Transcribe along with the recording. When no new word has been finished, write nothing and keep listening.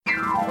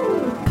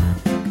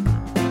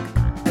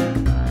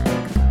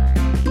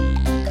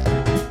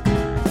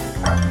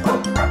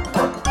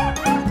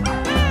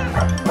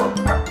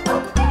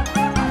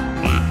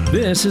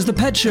This is The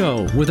Pet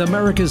Show with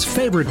America's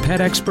favorite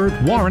pet expert,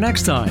 Warren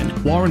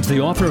Eckstein. Warren's the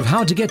author of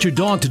How to Get Your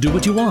Dog to Do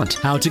What You Want,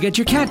 How to Get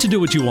Your Cat to Do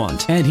What You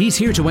Want, and he's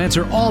here to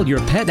answer all your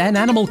pet and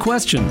animal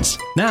questions.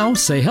 Now,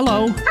 say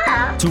hello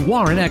to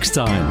Warren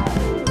Eckstein.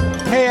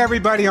 Hey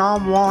everybody,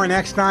 I'm Warren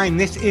Eckstein.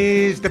 This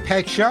is The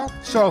Pet Show.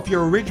 So if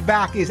your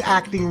Ridgeback is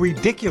acting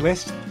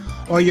ridiculous,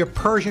 or your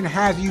Persian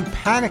has you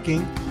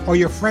panicking, or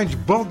your French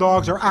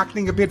Bulldogs are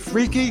acting a bit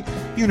freaky,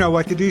 you know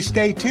what to do.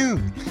 Stay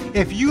tuned.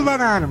 If you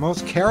love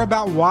animals, care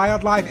about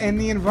wildlife and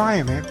the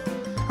environment,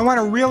 and want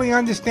to really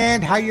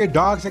understand how your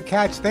dogs or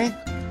cats think,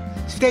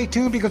 stay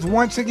tuned, because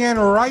once again,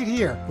 right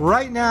here,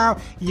 right now,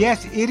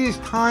 yes, it is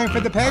time for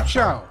The Pet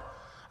Show.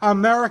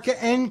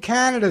 America and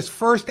Canada's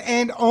first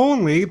and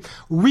only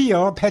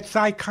real pet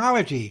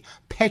psychology,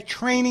 pet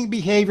training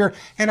behavior,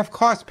 and of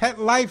course, pet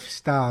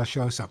lifestyle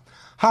show. So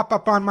hop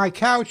up on my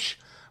couch,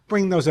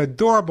 bring those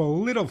adorable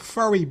little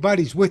furry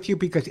buddies with you,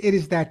 because it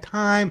is that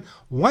time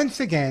once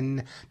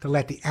again to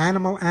let the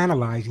animal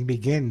analyzing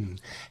begin.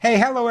 Hey,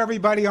 hello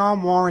everybody,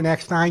 I'm Warren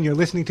Eckstein. You're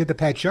listening to The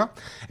Pet Show.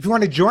 If you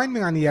want to join me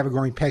on the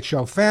ever-growing Pet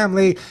Show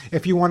family,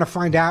 if you want to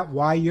find out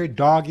why your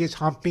dog is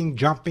humping,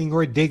 jumping,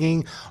 or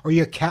digging, or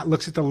your cat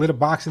looks at the litter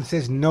box and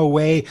says, no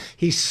way,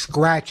 he's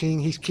scratching,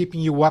 he's keeping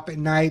you up at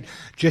night,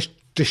 just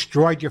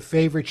destroyed your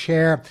favorite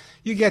chair,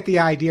 you get the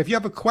idea. If you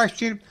have a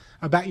question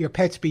about your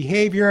pet's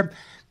behavior,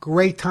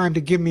 great time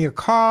to give me a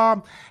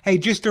call. Hey,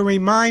 just a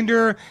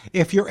reminder,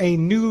 if you're a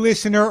new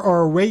listener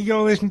or a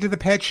regular listener to The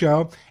Pet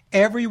Show,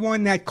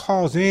 everyone that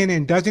calls in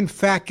and does in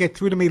fact get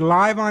through to me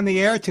live on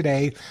the air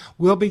today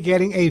will be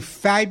getting a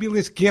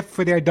fabulous gift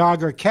for their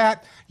dog or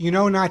cat. You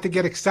know not to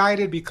get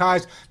excited,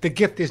 because the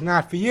gift is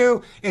not for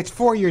you. It's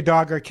for your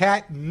dog or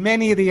cat.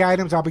 Many of the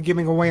items I'll be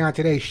giving away on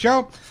today's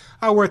show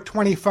are worth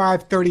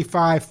 $25,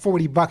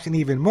 $35, $40 and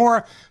even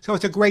more. So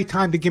it's a great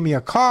time to give me a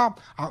call.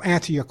 I'll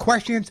answer your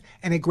questions,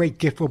 and a great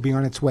gift will be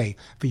on its way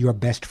for your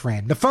best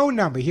friend. The phone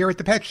number here at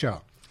The Pet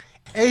Show,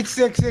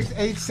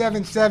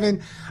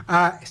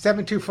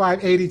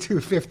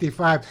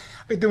 866-877-725-8255. I've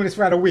been doing this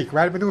for about a week,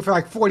 right? I've been doing it for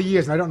like 40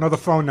 years, and I don't know the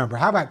phone number.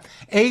 How about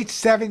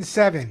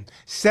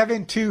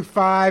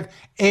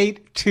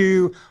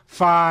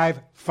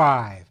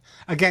 877-725-8255?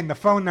 Again, the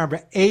phone number,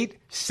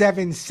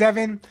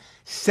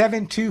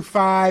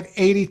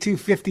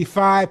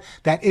 877-725-8255.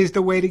 That is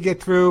the way to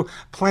get through.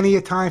 Plenty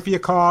of time for your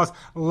calls.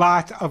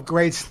 Lots of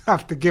great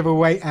stuff to give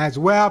away as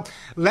well.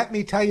 Let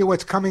me tell you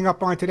what's coming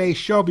up on today's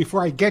show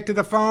before I get to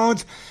the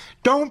phones.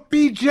 Don't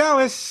be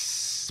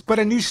jealous, but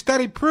a new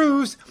study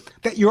proves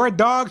that your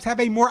dogs have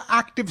a more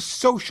active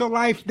social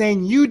life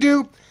than you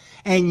do.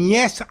 And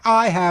yes,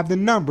 I have the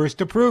numbers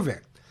to prove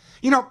it.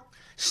 You know,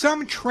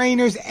 some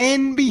trainers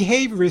and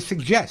behaviorists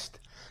suggest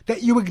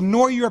that you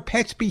ignore your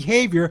pet's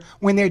behavior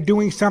when they're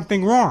doing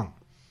something wrong.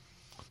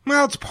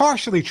 Well, it's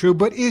partially true,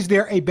 but is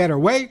there a better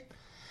way?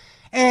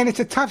 And it's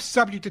a tough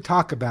subject to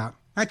talk about.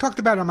 I talked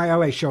about it on my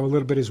LA show a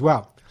little bit as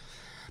well.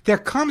 There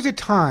comes a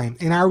time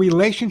in our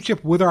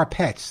relationship with our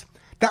pets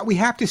that we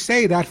have to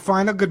say that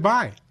final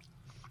goodbye.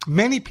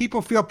 Many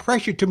people feel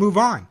pressured to move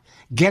on,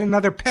 get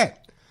another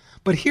pet.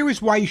 But here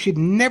is why you should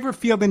never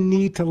feel the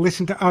need to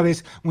listen to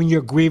others when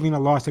you're grieving the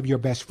loss of your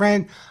best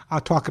friend.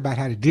 I'll talk about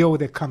how to deal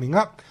with it coming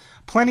up.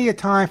 Plenty of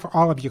time for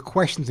all of your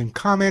questions and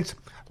comments.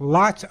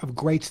 Lots of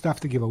great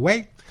stuff to give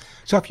away.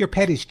 So if your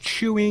pet is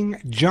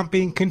chewing,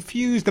 jumping,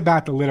 confused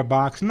about the litter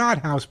box,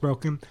 not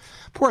housebroken,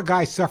 poor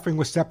guy suffering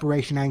with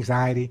separation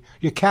anxiety,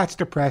 your cat's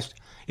depressed,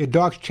 your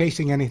dog's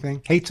chasing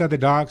anything, hates other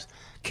dogs,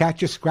 cat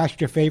just scratched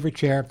your favorite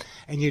chair,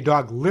 and your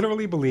dog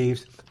literally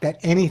believes that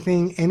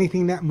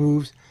anything that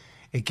moves,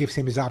 it gives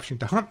him his option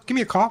to hump, give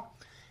me a call,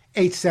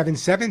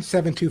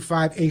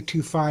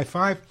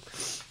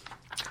 877-725-8255.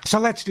 So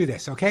let's do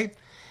this, okay?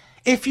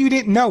 If you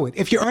didn't know it,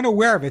 if you're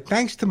unaware of it,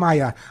 thanks to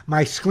my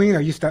my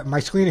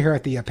screener here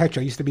at the Pet Show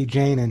used to be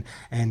Jane,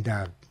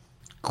 and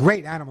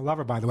great animal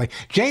lover, by the way.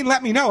 Jane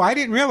let me know. I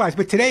didn't realize,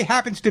 but today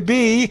happens to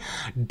be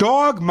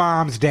Dog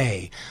Mom's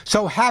Day.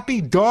 So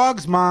happy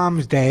Dogs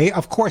Mom's Day.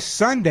 Of course,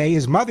 Sunday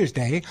is Mother's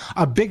Day,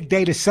 a big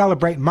day to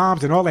celebrate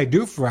moms and all they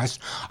do for us.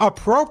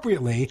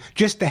 Appropriately,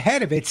 just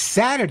ahead of it,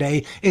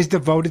 Saturday is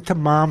devoted to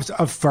moms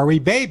of furry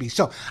babies.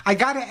 So I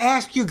got to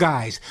ask you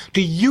guys,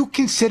 do you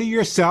consider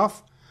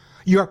yourself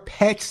your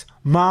pet's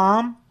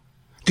mom?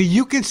 Do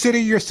you consider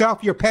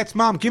yourself your pet's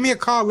mom? Give me a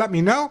call. Let me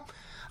know.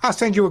 I'll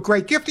send you a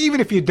great gift, even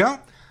if you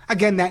don't.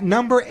 Again, that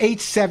number,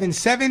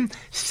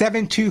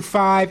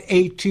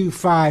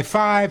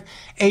 877-725-8255,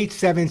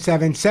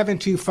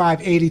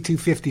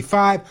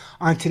 877-725-8255.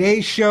 On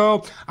today's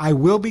show, I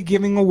will be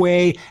giving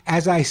away,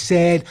 as I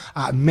said,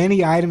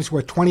 many items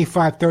worth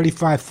 $25,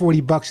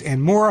 $35, $40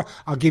 and more.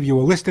 I'll give you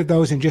a list of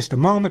those in just a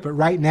moment. But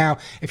right now,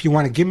 if you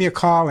want to give me a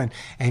call and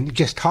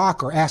just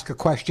talk or ask a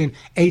question,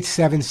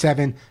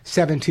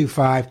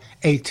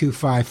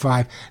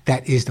 877-725-8255.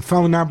 That is the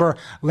phone number.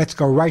 Let's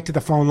go right to the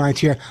phone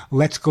lines here.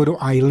 Let's go to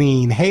Eileen.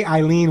 Hey,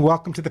 Eileen,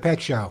 welcome to the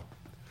Pet Show.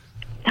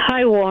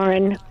 Hi,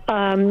 Warren.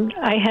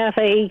 I have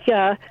a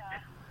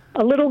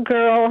a little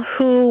girl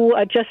who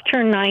just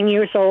turned 9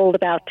 years old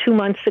about 2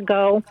 months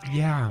ago.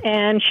 Yeah.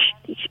 And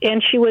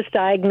she was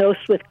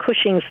diagnosed with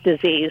Cushing's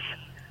disease.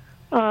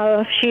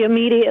 She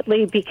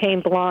immediately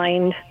became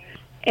blind.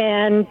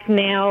 And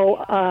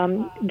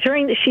now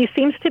she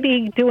seems to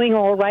be doing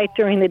all right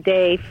during the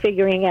day,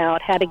 figuring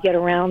out how to get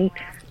around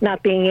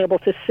not being able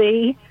to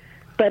see.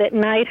 But at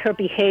night, her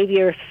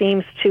behavior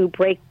seems to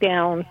break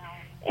down,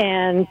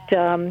 and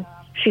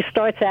she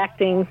starts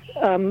acting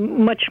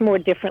much more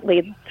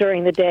differently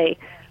during the day.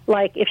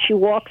 Like if she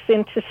walks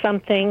into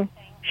something,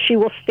 she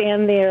will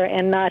stand there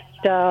and not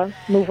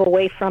move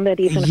away from it,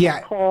 even if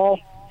I call.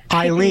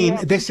 Eileen,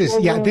 this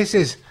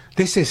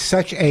is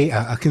such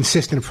a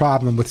consistent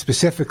problem with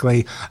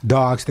specifically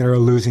dogs that are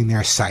losing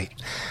their sight.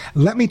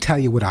 Let me tell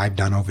you what I've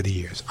done over the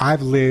years.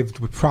 I've lived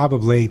with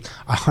probably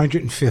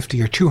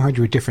 150 or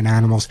 200 different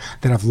animals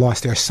that have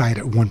lost their sight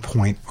at one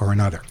point or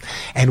another.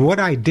 And what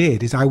I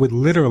did is I would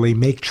literally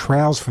make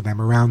trails for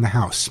them around the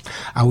house.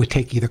 I would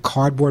take either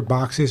cardboard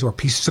boxes or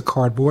pieces of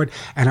cardboard,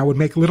 and I would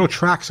make little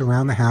tracks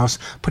around the house,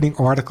 putting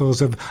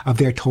articles of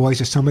their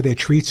toys or some of their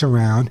treats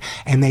around,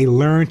 and they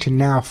learn to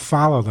now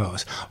follow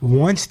those.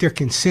 Once they're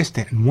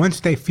consistent and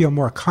once they feel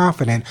more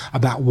confident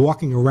about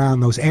walking around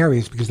those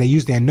areas because they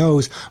use their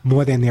nose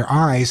more than their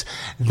eyes,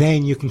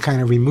 then you can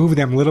kind of remove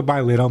them little by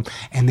little,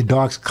 and the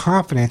dog's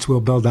confidence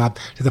will build up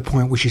to the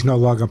point where she's no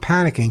longer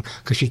panicking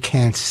because she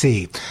can't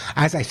see.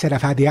 As I said,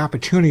 I've had the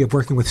opportunity of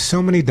working with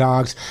so many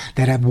dogs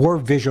that were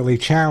visually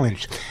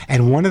challenged,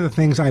 and one of the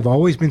things I've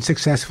always been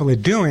successful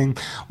at doing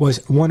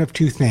was one of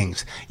two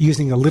things: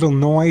 using a little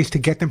noise to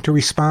get them to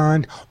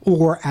respond,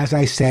 or, as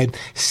I said,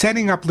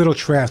 setting up little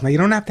trails. Now, you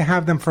don't have to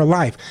have them for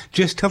life.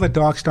 Just till the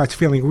dog starts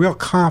feeling real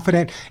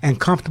confident and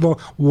comfortable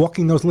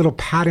walking those little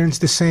patterns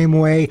the same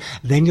way,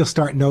 then you'll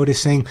start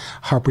noticing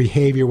her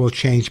behavior will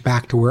change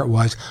back to where it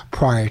was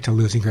prior to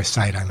losing her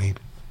sight, Eileen.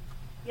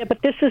 Yeah, but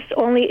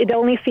it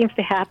only seems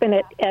to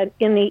happen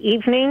in the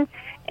evening,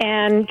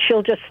 and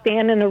she'll just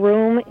stand in the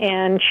room,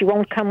 and she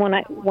won't come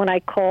when I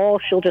call.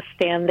 She'll just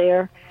stand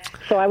there.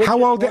 So I was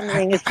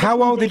wondering,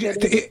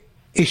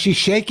 is she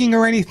shaking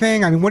or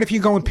anything? I mean, what if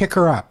you go and pick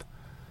her up?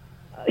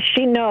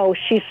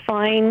 She's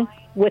fine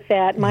with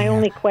that. My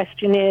only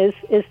question is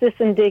this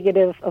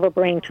indicative of a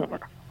brain tumor?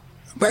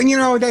 But,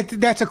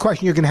 that's a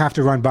question you're going to have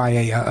to run by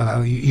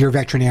your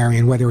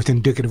veterinarian, whether it's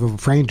indicative of a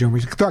brain tumor.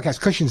 The dog has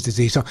Cushing's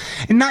disease. So,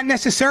 and not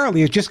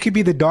necessarily. It just could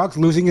be the dog's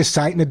losing his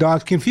sight and the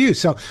dog's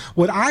confused. So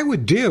what I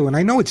would do, and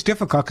I know it's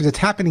difficult because it's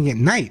happening at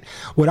night,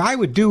 what I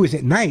would do is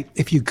at night,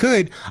 if you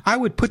could, I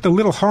would put the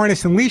little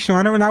harness and leash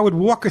on her and I would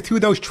walk her through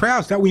those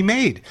trails that we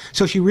made.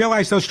 So she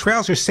realized those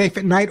trails are safe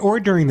at night or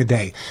during the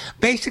day.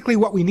 Basically,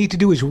 what we need to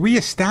do is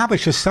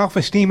reestablish her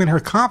self-esteem and her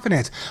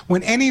confidence.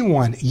 When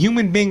anyone,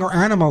 human being or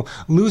animal,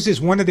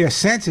 loses one of their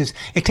senses,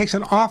 it takes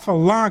an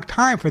awful long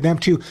time for them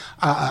to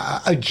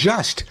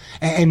adjust,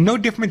 and no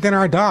different than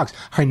our dogs.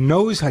 Her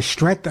nose, her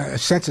strength,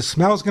 sense of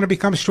smell is going to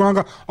become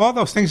stronger. All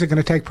those things are going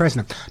to take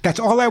precedent.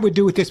 That's all I would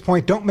do at this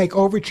point. Don't make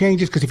over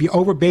changes, because if you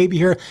over baby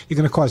her, you're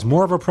going to cause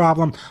more of a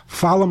problem.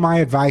 Follow my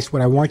advice.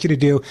 What I want you to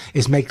do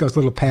is make those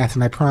little paths,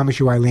 and I promise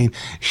you, Eileen,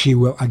 she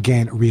will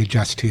again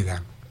readjust to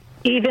them.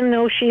 Even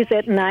though she's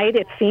at night,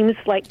 it seems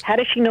like, how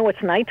does she know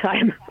it's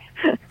nighttime?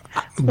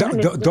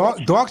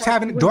 Dogs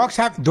have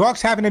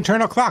an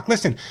internal clock.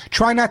 Listen,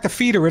 try not to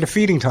feed her at a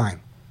feeding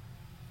time.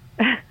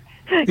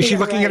 Is she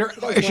looking at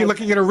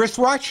her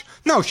wristwatch?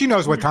 No, she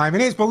knows what time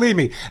it is. Believe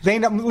me, they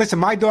know. Listen,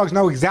 my dogs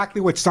know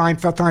exactly what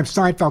Seinfeld time.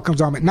 Seinfeld comes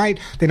on at night.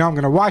 They know I'm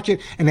going to watch it,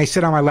 and they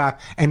sit on my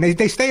lap, and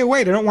they stay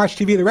away. They don't watch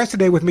TV the rest of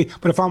the day with me.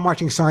 But if I'm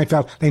watching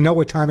Seinfeld, they know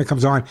what time it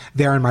comes on.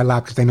 They're in my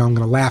lap because they know I'm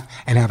going to laugh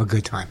and have a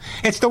good time.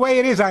 It's the way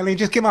it is, Eileen.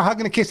 Just give him a hug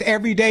and a kiss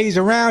every day he's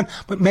around,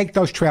 but make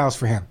those trails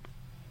for him.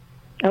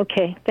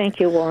 Okay, thank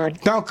you, Warren.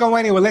 Don't go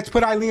anywhere. Let's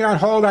put Eileen on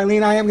hold.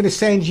 Eileen, I am going to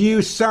send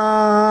you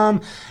some,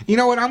 you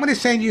know what, I'm going to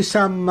send you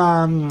some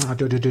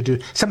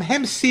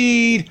hemp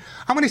seed.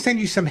 I'm going to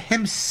send you some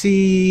hemp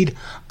seed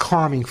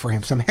calming for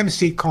him, some hemp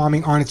seed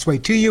calming on its way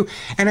to you,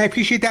 and I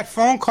appreciate that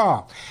phone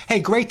call. Hey,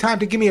 great time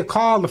to give me a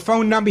call. The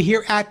phone number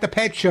here at the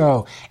Pet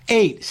Show,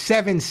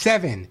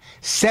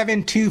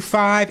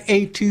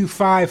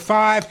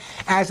 877-725-8255.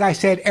 As I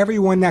said,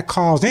 everyone that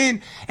calls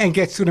in and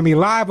gets through to me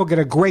live will get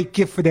a great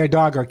gift for their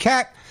dog or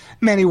cat.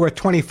 Many worth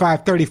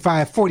 $25,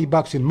 $35,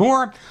 $40 and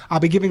more. I'll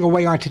be giving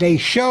away on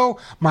today's show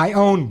my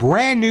own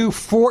brand new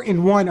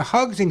 4-in-1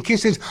 Hugs and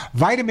Kisses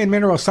vitamin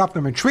mineral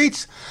supplement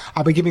treats.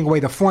 I'll be giving away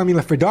the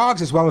formula for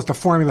dogs as well as the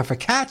formula for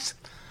cats.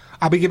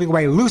 I'll be giving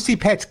away Lucy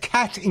Pet's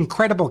Cat's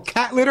Incredible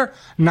Cat Litter.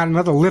 Not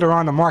another litter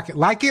on the market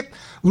like it.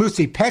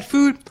 Lucy Pet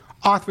Food.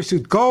 Arthur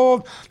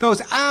Gold.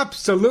 Those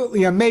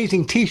absolutely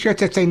amazing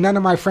T-shirts that say none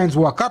of my friends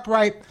walk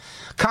upright.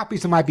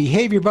 Copies of my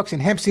behavior books and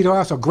hemp seed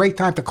oil, so great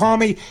time to call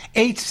me,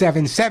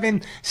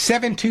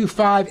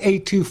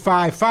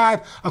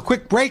 877-725-8255. A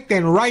quick break,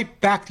 then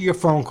right back to your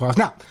phone calls.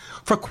 Now,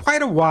 For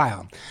quite a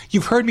while,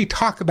 you've heard me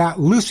talk about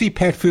Lucy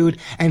Pet Food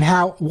and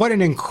what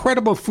an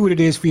incredible food it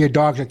is for your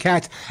dogs or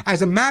cats.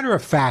 As a matter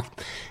of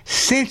fact,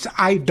 since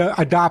I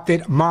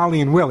adopted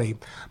Molly and Willie,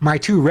 my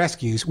two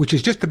rescues, which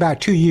is just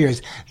about 2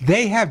 years,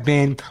 they have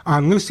been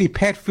on Lucy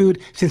Pet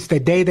Food since the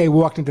day they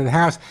walked into the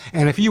house.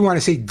 And if you want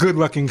to see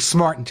good-looking,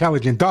 smart,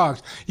 intelligent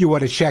dogs, you ought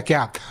to check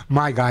out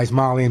my guys,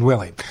 Molly and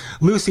Willie.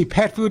 Lucy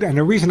Pet Food, and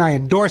the reason I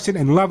endorse it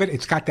and love it,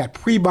 it's got that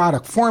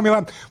prebiotic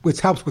formula,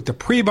 which helps with the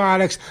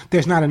prebiotics.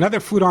 There's not another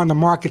food on the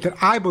market that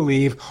I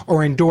believe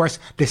or endorse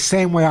the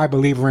same way I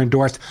believe or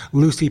endorse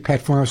Lucy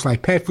Pet Formulas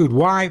like Pet Food.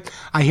 Why?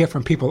 I hear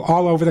from people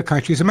all over the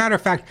country. As a matter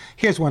of fact,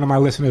 here's one of my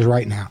listeners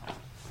right now.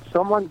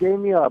 Someone gave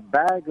me a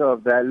bag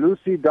of that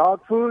Lucy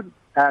dog food,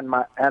 and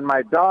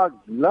my dog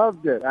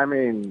loved it. I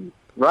mean,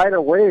 right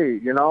away,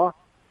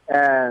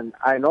 And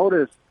I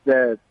noticed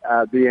that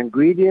the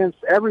ingredients,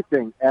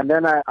 everything, and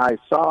then I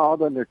saw all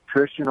the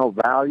nutritional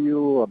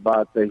value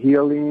about the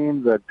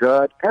healing, the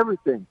gut,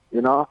 everything,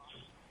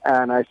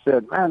 And I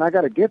said, man, I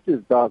got to get this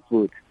dog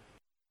food.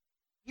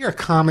 I hear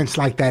comments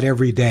like that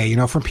every day,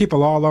 from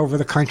people all over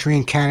the country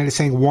and Canada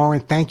saying,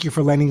 Warren, thank you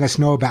for letting us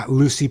know about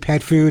Lucy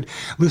Pet Food.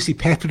 Lucy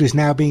Pet Food is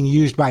now being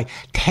used by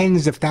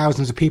tens of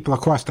thousands of people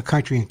across the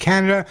country and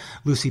Canada.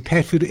 Lucy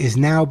Pet Food is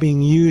now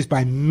being used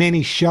by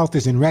many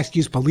shelters and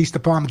rescues, police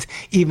departments,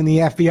 even the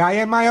FBI,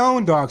 and my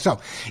own dog. So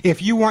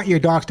if you want your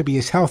dogs to be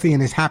as healthy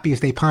and as happy as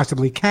they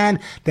possibly can,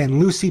 then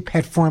Lucy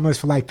Pet Formulas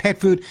for Life Pet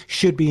Food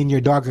should be in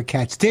your dog or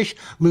cat's dish.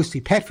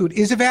 Lucy Pet Food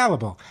is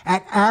available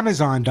at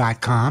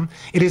Amazon.com.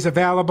 It is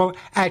available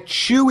at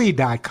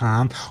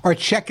Chewy.com, or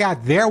check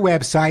out their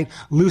website,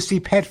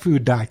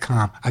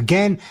 LucyPetFood.com.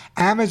 Again,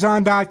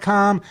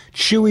 Amazon.com,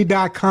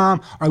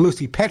 Chewy.com, or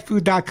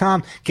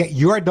LucyPetFood.com. Get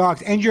your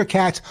dogs and your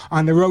cats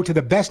on the road to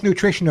the best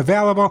nutrition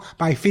available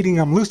by feeding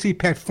them Lucy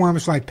Pet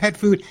Formulas like Pet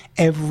Food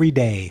every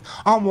day.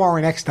 I'm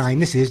Warren Eckstein.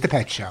 This is The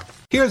Pet Show.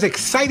 Here's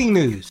exciting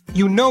news.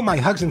 You know my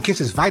Hugs and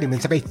Kisses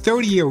vitamins have a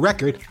 30-year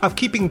record of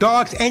keeping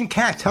dogs and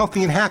cats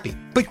healthy and happy.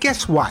 But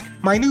guess what?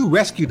 My new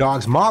rescue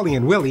dogs, Molly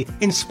and Willie,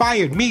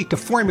 inspired me to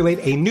formulate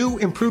a new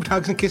improved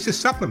Hugs and Kisses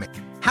supplement.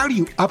 How do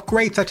you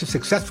upgrade such a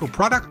successful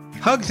product?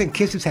 Hugs and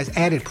Kisses has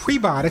added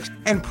prebiotics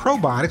and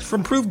probiotics for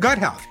improved gut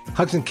health.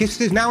 Hugs and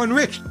Kisses is now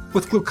enriched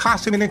with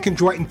glucosamine and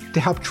chondroitin to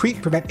help treat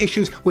and prevent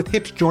issues with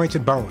hips, joints,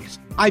 and bones.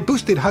 I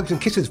boosted Hugs and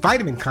Kisses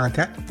vitamin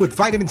content with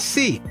vitamin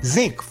C,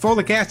 zinc,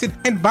 folic acid,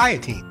 and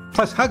biotin.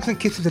 Plus, Hugs and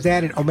Kisses has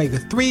added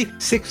omega-3,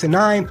 6, and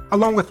 9,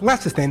 along with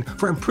lecithin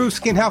for improved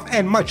skin health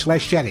and much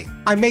less shedding.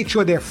 I made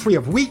sure they're free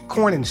of wheat,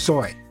 corn, and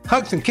soy.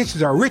 Hugs and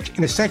Kisses are rich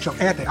in essential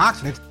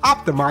antioxidants,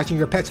 optimizing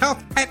your pet's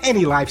health at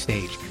any life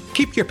stage.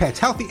 Keep your pets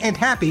healthy and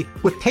happy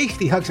with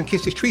tasty Hugs and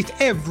Kisses treats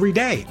every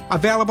day.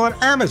 Available at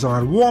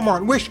Amazon,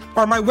 Walmart, Wish,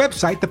 or my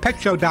website,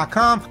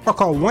 thepetshow.com, or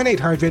call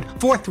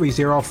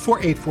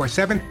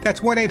 1-800-430-4847.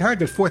 That's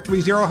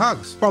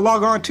 1-800-430-HUGS. Or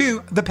log on to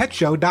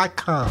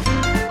thepetshow.com.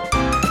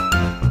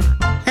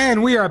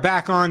 And we are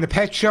back on The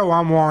Pet Show.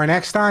 I'm Warren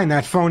Eckstein.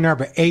 That phone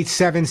number,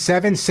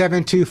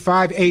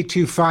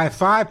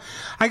 877-725-8255.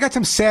 I got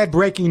some sad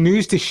breaking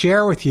news to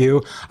share with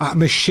you.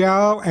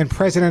 Michelle and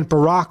President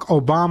Barack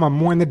Obama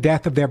mourn the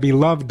death of their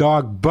beloved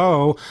dog,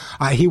 Bo.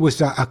 He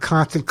was a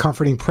constant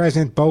comforting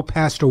present. Bo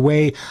passed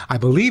away, I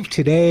believe,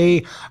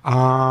 today.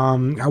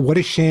 What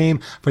a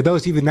shame. For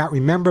those of you who do not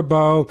remember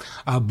Bo,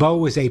 Bo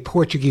was a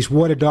Portuguese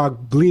water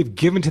dog, believed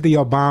given to the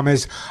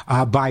Obamas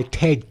by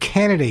Ted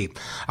Kennedy.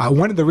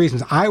 One of the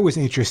reasons I was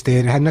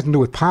interested, it had nothing to do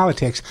with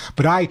politics,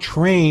 but I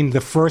trained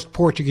the first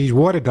Portuguese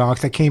water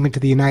dogs that came into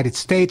the United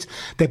States.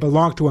 They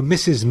belonged to a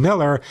Mrs.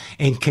 Miller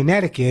in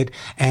Connecticut,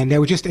 and they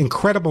were just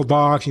incredible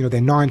dogs.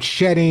 They're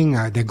non-shedding.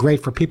 They're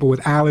great for people with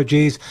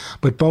allergies.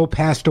 But Bo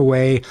passed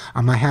away.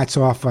 My hat's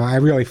off. I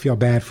really feel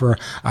bad for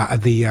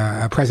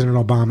the President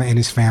Obama and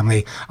his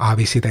family.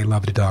 Obviously, they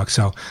love the dog.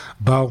 So,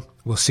 Bo,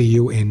 we'll see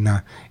you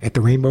at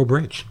the Rainbow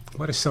Bridge.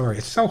 What a story.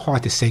 It's so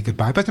hard to say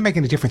goodbye. It doesn't make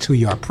any difference who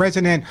you are,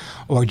 president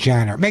or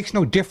janitor. It makes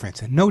no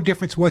difference,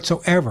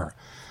 whatsoever,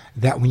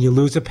 that when you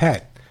lose a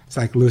pet, it's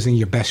like losing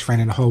your best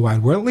friend in the whole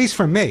wide world, at least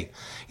for me.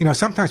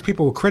 Sometimes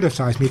people will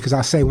criticize me because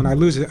I'll say when I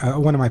lose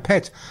one of my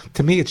pets,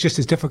 to me it's just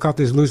as difficult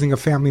as losing a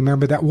family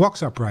member that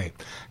walks upright.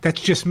 That's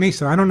just me.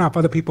 So I don't know if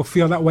other people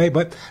feel that way,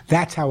 but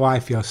that's how I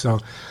feel. So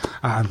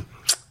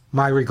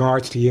my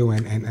regards to you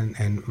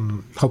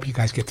and hope you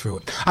guys get through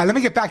it. Let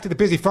me get back to the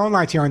busy phone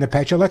lines here on The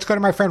Pet Show. Let's go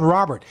to my friend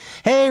Robert.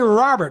 Hey,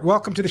 Robert,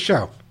 welcome to the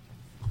show.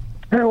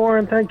 Hey,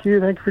 Warren, thank you.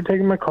 Thank you for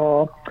taking my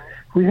call.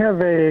 We have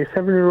a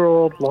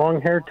 7-year-old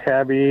long-haired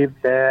tabby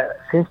that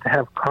seems to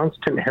have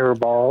constant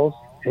hairballs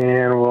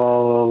and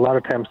will a lot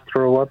of times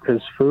throw up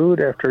his food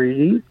after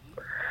he eats.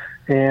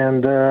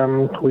 And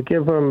we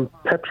give him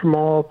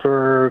Petramalt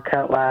or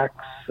Catlax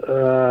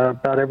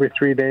about every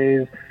 3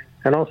 days,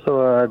 and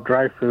also a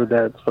dry food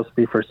that's supposed to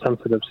be for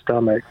sensitive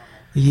stomach.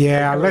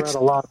 Yeah, let's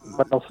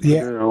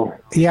do.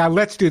 Yeah,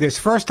 let's do this.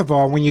 First of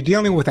all, when you're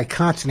dealing with a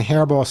constant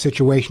hairball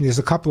situation, there's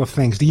a couple of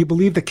things. Do you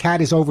believe the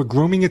cat is over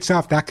grooming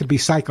itself? That could be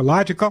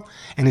psychological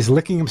and is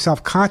licking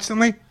himself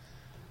constantly.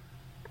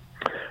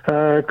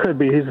 Could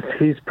be.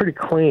 He's pretty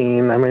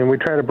clean. I mean, we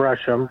try to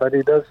brush him, but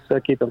he does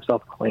keep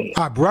himself clean.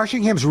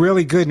 Brushing him's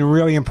really good and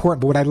really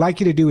important, but what I'd like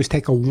you to do is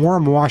take a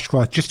warm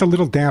washcloth, just a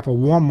little damp, a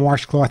warm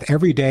washcloth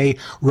every day,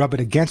 rub it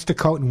against the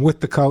coat and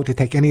with the coat to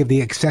take any of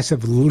the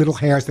excessive little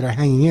hairs that are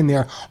hanging in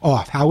there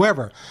off.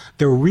 However,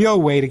 the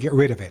real way to get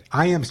rid of it,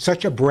 I am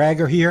such a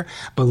bragger here,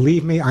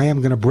 believe me, I am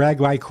going to brag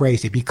like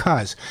crazy,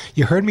 because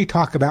you heard me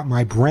talk about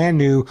my brand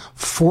new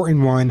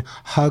 4-in-1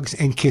 Hugs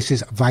and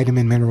Kisses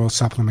vitamin mineral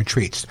supplement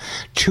treats.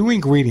 2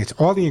 ingredients,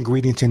 all the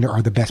ingredients in there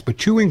are the best, but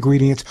 2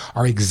 ingredients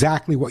are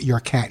exactly what your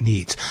cat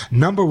needs.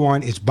 Number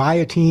 1 is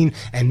biotin,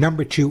 and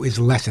number 2 is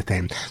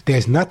lecithin.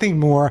 There's nothing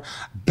more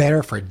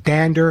better for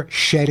dander,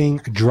 shedding,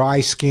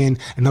 dry skin,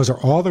 and those are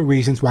all the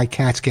reasons why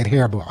cats get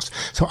hairballs.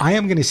 So I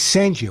am going to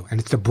send you, and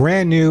it's the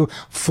brand new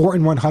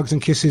 4-in-1 Hugs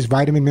and Kisses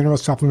vitamin mineral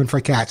supplement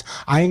for cats.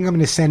 I am going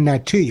to send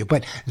that to you,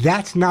 but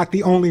that's not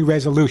the only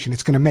resolution.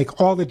 It's going to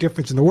make all the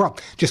difference in the world,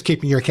 just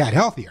keeping your cat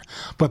healthier.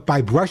 But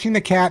by brushing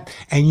the cat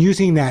and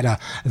using that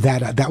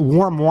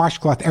warm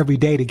washcloth every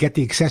day to get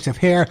the excessive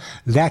hair,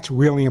 that's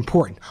really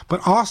important.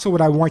 But also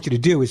what I want you to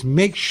do is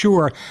make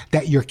sure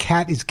that your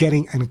cat is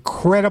getting an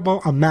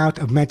incredible amount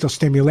of mental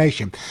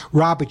stimulation.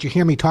 Robert, you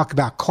hear me talk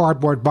about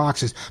cardboard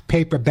boxes,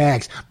 paper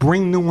bags,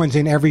 bring new ones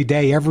in every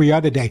day, every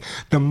other day.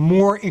 The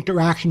more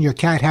interaction your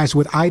cat has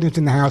with items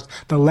in the house,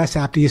 the less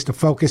apt he is to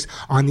focus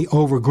on the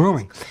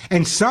over-grooming.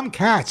 And some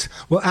cats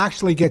will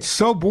actually get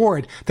so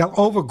bored, they'll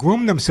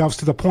over-groom themselves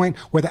to the point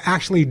where they're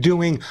actually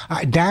doing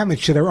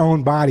damage to their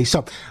own body.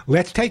 So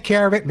let's take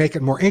care of it, make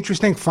it more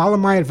interesting, follow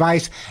my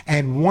advice,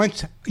 and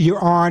once you're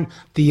on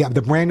the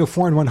brand new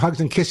 4-in-1 Hugs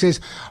and Kisses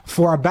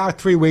for about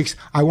 3 weeks,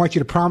 I want you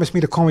to promise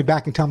me to call me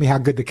back and tell me how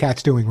good the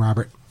cat's doing,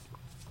 Robert.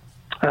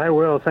 I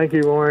will. Thank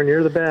you, Warren.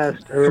 You're the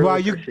best. I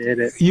really appreciate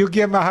it. You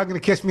give him a hug and a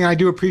kiss me, and I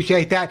do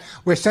appreciate that.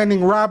 We're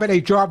sending Robert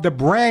a jar of the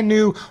brand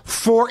new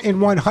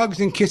 4-in-1 Hugs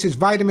and Kisses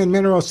vitamin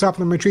mineral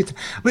supplement treats.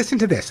 Listen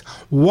to this.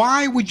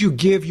 Why would you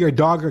give your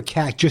dog or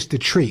cat just a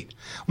treat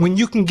when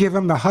you can give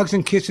them the Hugs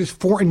and Kisses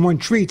 4-in-1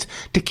 treats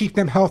to keep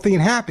them healthy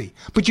and happy?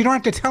 But you don't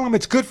have to tell them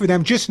it's good for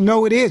them. Just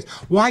know it is.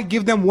 Why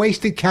give them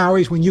wasted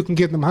calories when you can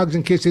give them Hugs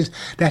and Kisses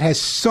that has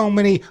so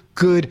many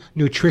good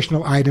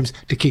nutritional items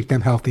to keep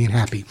them healthy and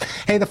happy?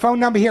 Hey, the phone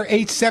number here,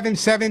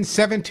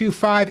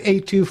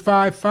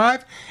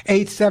 877-725-8255,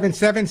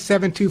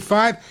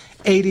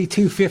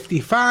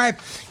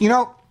 877-725-8255. You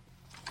know,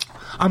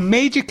 a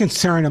major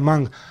concern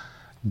among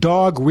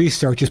dog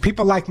researchers,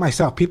 people like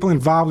myself, people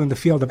involved in the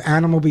field of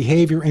animal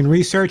behavior and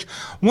research,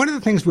 one of the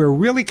things we're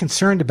really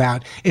concerned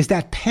about is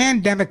that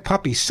pandemic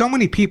puppies. So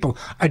many people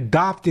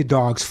adopted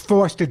dogs,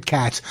 fostered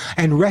cats,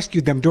 and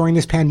rescued them during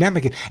this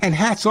pandemic. And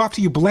hats off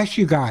to you, bless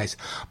you guys.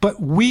 But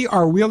we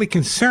are really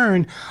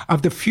concerned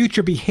of the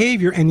future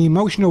behavior and the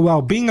emotional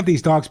well-being of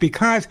these dogs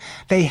because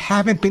they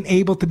haven't been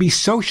able to be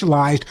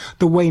socialized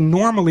the way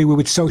normally we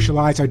would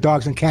socialize our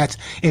dogs and cats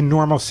in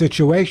normal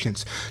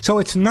situations. So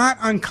it's not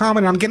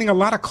uncommon. I'm getting a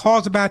lot of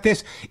calls about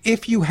this.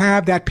 If you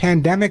have that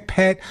pandemic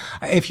pet,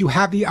 if you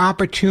have the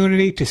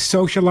opportunity to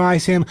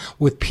socialize him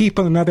with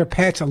people and other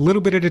pets a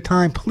little bit at a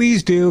time,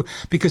 please do,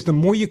 because the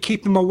more you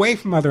keep them away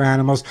from other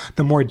animals,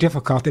 the more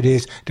difficult it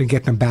is to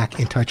get them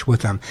back in touch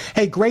with them.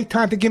 Hey, great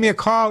time to give me a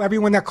call.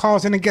 Everyone that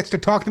calls in and gets to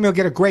talk to me will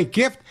get a great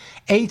gift.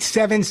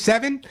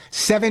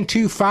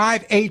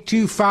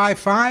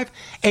 877-725-8255,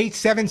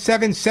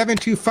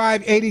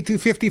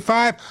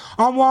 877-725-8255.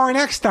 I'm Warren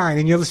Eckstein,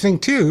 and you're listening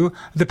to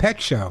The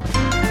Pet Show.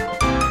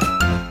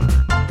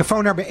 The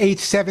phone number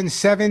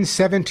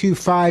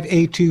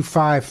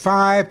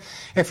 877-725-8255.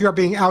 If you're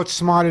being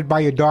outsmarted by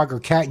your dog or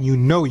cat, and you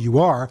know you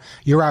are,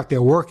 you're out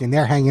there working,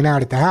 they're hanging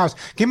out at the house,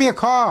 give me a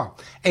call,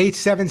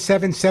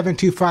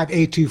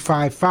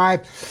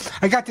 877-725-8255.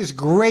 I got this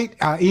great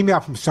email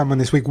from someone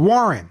this week.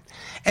 Warren,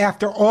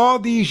 after all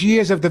these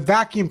years of the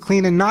vacuum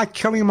cleaner not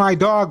killing my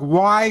dog,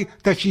 why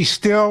does she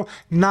still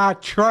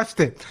not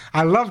trust it?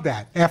 I love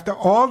that. After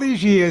all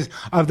these years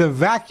of the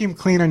vacuum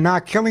cleaner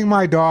not killing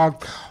my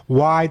dog,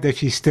 why does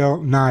she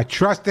still not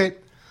trust it?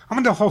 I'm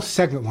going to do a whole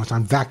segment once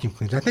on vacuum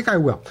cleaners. I think I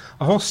will.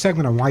 A whole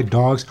segment on why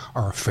dogs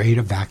are afraid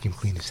of vacuum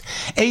cleaners.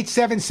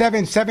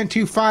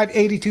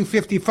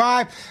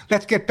 877-725-8255.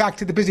 Let's get back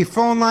to the busy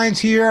phone lines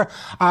here.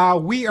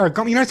 We are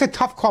going, it's a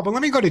tough call, but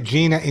let me go to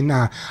Gina in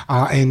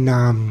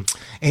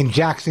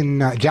Jackson,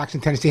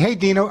 Tennessee. Hey,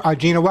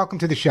 Gina, welcome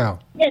to the show.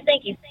 Yeah,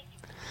 thank you.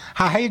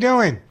 How you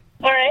doing?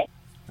 All right.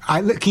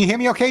 Can you hear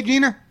me okay,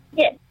 Gina?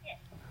 Yeah.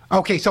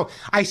 Okay, so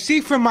I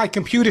see from my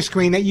computer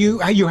screen that you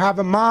have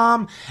a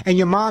mom, and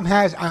your mom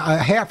has a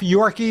half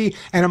Yorkie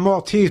and a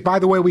Maltese. By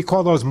the way, we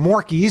call those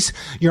Morkies.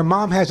 Your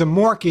mom has a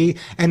Morkie,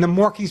 and the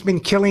Morkie's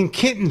been killing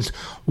kittens.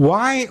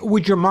 Why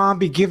would your mom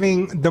be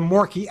giving the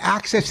Morkie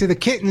access to the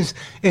kittens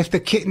if the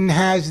kitten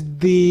has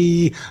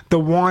the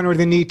want or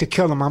the need to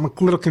kill them? I'm a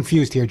little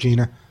confused here,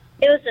 Gina.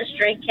 It was a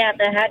stray cat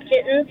that had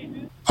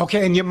kittens.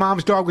 Okay, and your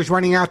mom's dog was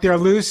running out there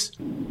loose?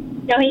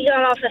 No, he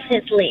got off of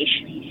his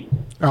leash.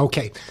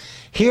 Okay.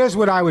 Here's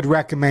what I would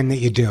recommend that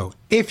you do.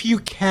 If you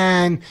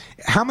can,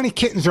 how many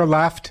kittens are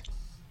left?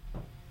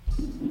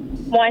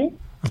 One.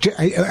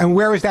 And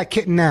where is that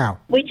kitten now?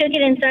 We took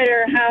it inside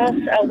our house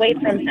away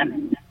from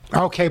him.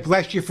 Okay,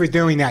 bless you for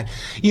doing that.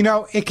 You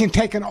know, it can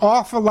take an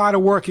awful lot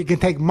of work. It can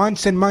take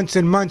months and months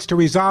and months to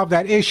resolve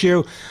that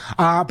issue.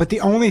 But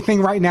the only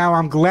thing right now,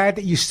 I'm glad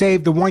that you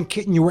saved the one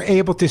kitten you were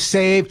able to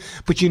save,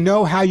 but you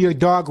know how your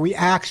dog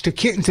reacts to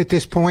kittens at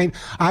this point.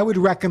 I would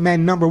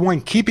recommend, number one,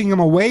 keeping him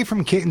away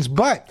from kittens,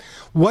 but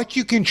what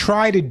you can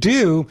try to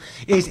do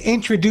is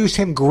introduce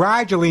him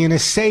gradually in a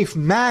safe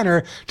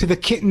manner to the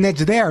kitten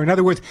that's there. In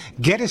other words,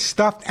 get a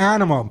stuffed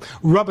animal,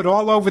 rub it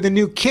all over the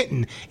new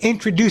kitten,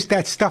 introduce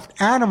that stuffed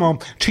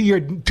animal to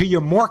your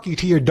Morkie,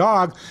 to your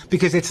dog,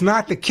 because it's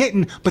not the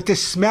kitten, but the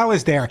smell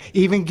is there.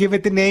 Even give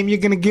it the name you're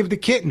going to give the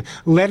kitten.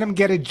 Let him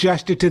get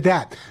adjusted to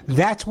that.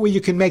 That's where you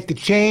can make the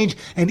change.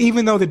 And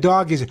even though the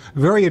dog is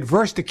very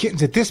adverse to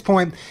kittens at this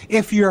point,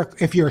 if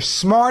you're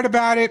smart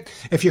about it,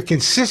 if you're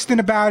consistent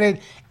about it,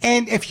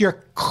 and if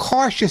you're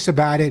cautious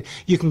about it,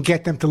 you can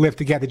get them to live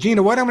together.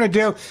 Gina, what I'm going to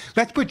do,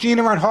 let's put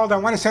Gina on hold. I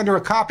want to send her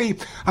a copy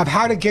of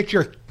How to Get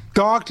Your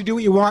Dog to Do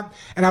What You Want,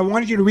 and I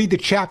wanted you to read the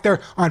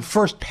chapter on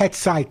First Pet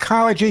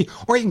Psychology,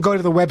 or you can go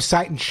to the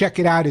website and check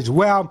it out as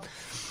well.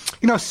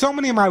 You know, so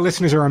many of my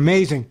listeners are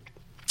amazing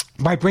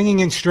by bringing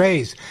in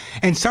strays,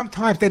 and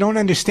sometimes they don't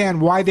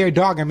understand why their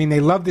dog, I mean, they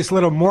love this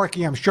little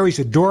Morkie, I'm sure he's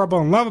adorable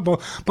and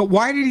lovable, but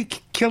why did he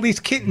kill these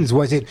kittens?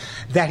 Was it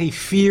that he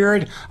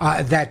feared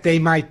that they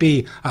might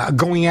be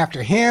going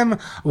after him?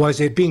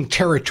 Was it being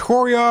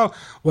territorial?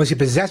 Was he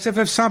possessive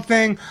of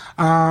something?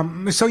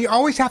 So you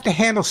always have to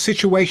handle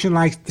situations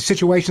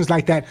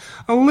like that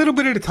a little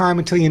bit at a time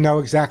until you know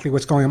exactly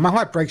what's going on. My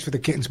heart breaks for the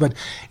kittens, but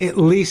at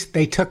least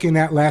they took in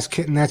that last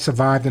kitten that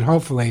survived, and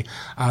hopefully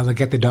they'll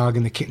get the dog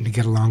and the kitten to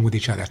get along with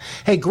each other.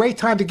 Hey, great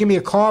time to give me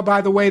a call,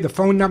 by the way. The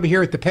phone number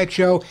here at the Pet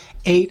Show,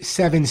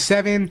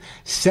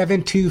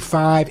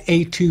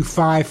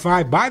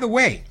 877-725-8255. By the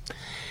way,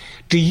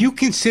 do you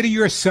consider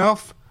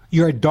yourself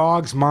your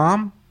dog's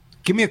mom?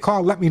 Give me a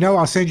call. Let me know.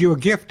 I'll send you a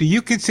gift. Do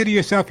you consider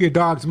yourself your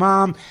dog's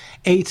mom?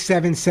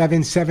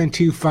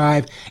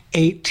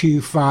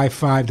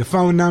 877-725-8255. The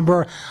phone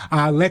number.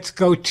 Let's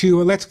go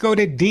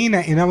to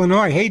Dina in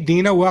Illinois. Hey,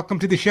 Dina, welcome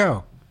to the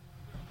show.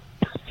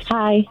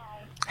 Hi.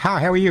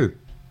 How are you?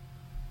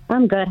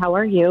 I'm good. How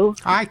are you?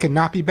 I could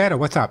not be better.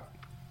 What's up?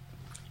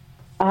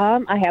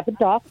 I have a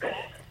duck.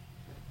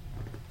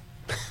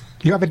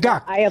 You have a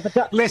duck. I have a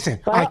duck. Listen,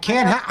 I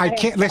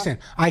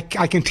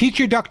can teach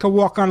your duck to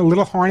walk on a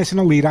little harness and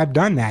a lead. I've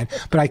done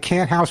that, but I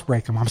can't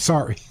housebreak him. I'm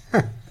sorry.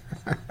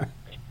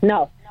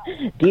 No.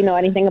 Do you know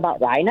anything about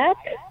Wryneck?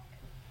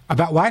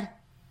 About what?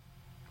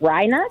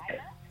 Wryneck?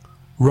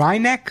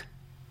 Wryneck?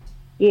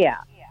 Yeah.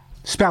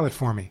 Spell it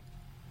for me.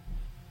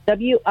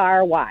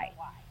 W-R-Y.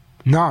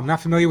 No, I'm not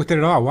familiar with it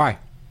at all. Why?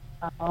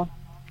 Well,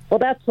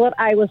 that's what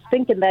I was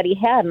thinking that he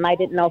had, and I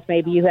didn't know if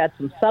maybe you had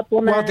some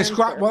supplements. Well,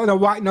 describe. Well, no,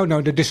 why?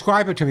 No.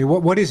 Describe it to me.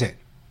 What is it?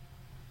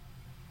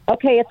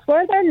 Okay, it's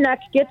where their neck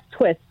gets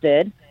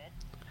twisted,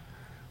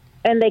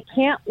 and they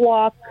can't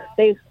walk.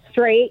 They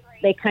straight.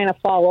 They kind of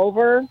fall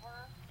over,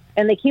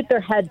 and they keep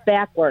their head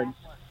backwards.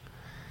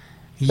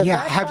 So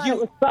yeah. Have you? It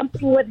was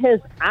something with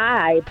his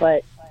eye,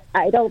 but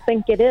I don't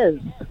think it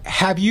is.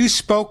 Have you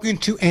spoken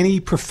to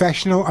any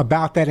professional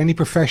about that? Any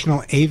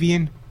professional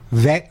avian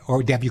vet,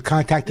 or have you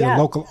contacted a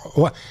local?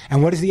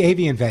 And what does the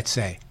avian vet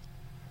say?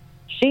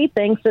 She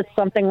thinks it's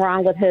something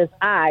wrong with his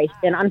eye,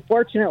 and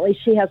unfortunately,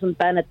 she hasn't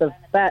been at the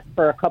vet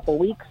for a couple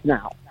weeks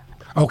now.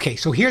 Okay,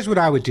 so here's what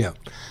I would do.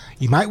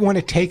 You might want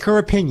to take her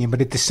opinion,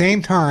 but at the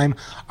same time,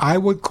 I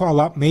would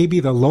call up maybe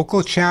the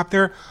local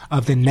chapter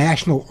of the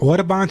National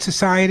Audubon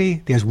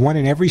Society. There's one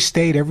in every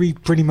state,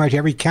 pretty much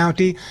every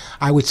county.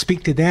 I would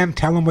speak to them,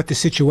 tell them what the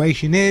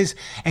situation is,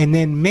 and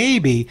then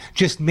maybe,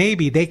 just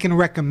maybe, they can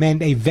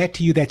recommend a vet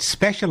to you that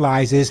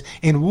specializes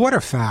in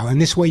waterfowl. And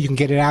this way you can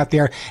get it out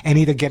there and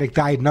either get it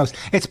diagnosed.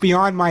 It's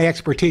beyond my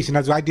expertise, and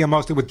I deal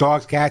mostly with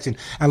dogs, cats, and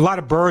a lot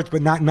of birds,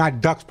 but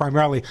not ducks,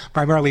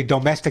 primarily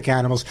domestic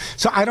animals.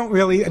 So I don't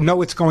really know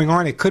what's going on.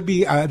 It could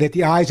be that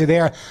the eyes are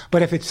there,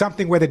 but if it's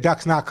something where the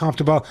duck's not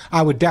comfortable,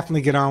 I would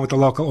definitely get on with the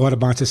local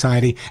Audubon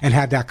Society and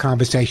have that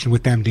conversation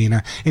with them,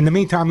 Dina. In the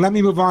meantime, let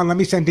me move on. Let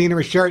me send Dina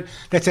a shirt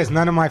that says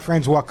 "None of my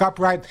friends walk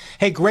upright."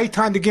 Hey, great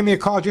time to give me a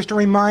call. Just a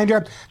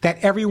reminder that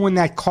everyone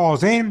that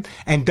calls in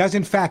and does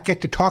in fact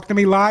get to talk to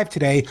me live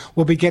today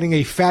will be getting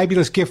a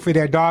fabulous gift for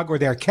their dog or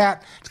their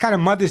cat. It's kind of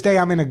Mother's Day.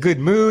 I'm in a good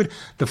mood.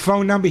 The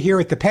phone number here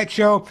at the Pet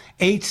Show,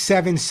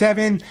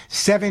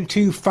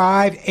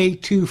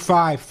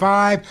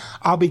 877-725-8255.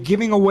 I'll be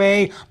giving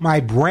away my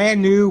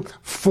brand new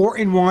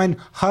 4-in-1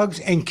 Hugs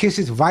and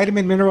Kisses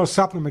vitamin mineral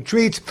supplement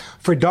treats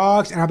for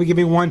dogs, and I'll be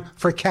giving one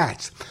for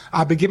cats.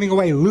 I'll be giving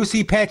away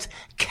Lucy Pet's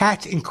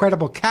Cat's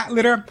Incredible Cat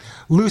Litter,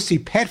 Lucy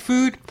Pet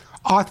Food,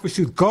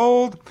 Arthur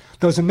Gold,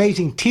 those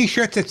amazing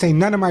T-shirts that say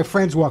 "None of my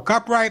friends walk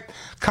upright,"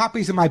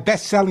 copies of my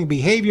best-selling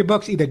behavior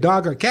books, either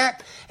dog or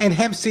cat, and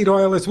hemp seed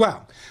oil as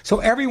well. So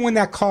everyone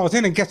that calls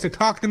in and gets to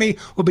talk to me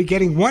will be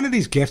getting one of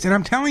these gifts, and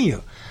I'm telling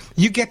you,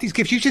 You get these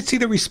gifts. You should see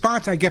the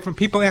response I get from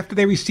people after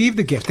they receive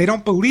the gift. They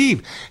don't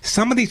believe.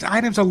 Some of these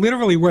items are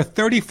literally worth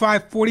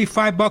 $35,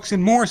 $45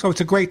 and more, so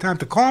it's a great time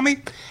to call me,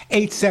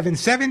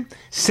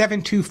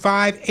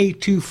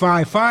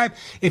 877-725-8255.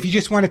 If you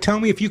just want to tell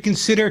me if you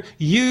consider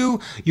you,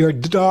 your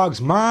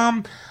dog's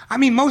mom. I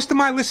mean, most of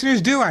my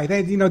listeners do.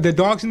 The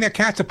dogs and their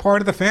cats are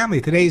part of the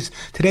family.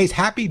 Today's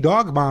Happy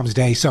Dog Mom's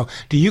Day. So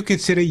do you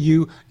consider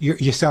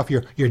yourself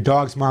your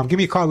dog's mom? Give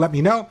me a call. Let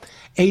me know.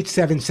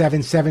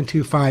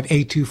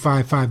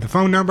 877-725-8255, the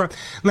phone number.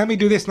 Let me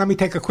do this. Let me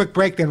take a quick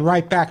break, then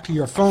right back to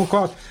your phone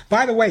calls.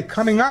 By the way,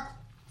 coming up,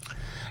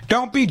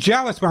 don't be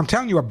jealous, but I'm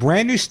telling you, a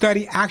brand new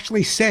study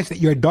actually says that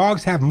your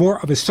dogs have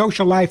more of a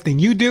social life than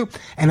you do,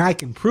 and I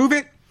can prove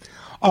it.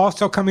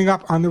 Also coming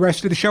up on the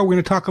rest of the show, we're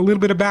going to talk a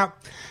little bit about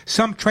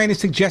some trainers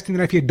suggesting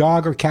that if your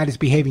dog or cat is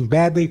behaving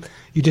badly,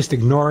 you just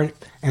ignore it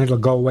and it'll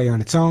go away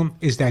on its own.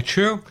 Is that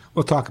true?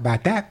 We'll talk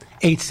about that.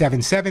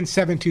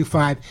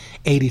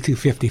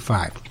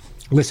 877-725-8255.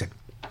 Listen,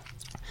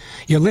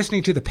 you're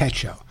listening to The Pet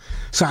Show.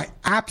 So I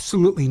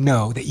absolutely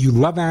know that you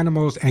love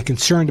animals and are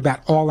concerned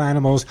about all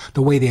animals,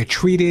 the way they're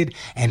treated,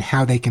 and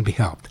how they can be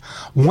helped.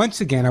 Once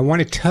again, I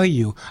want to tell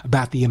you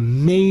about the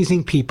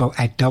amazing people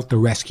at Delta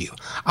Rescue.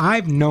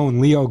 I've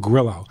known Leo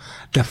Grillo,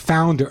 the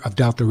founder of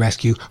Delta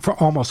Rescue, for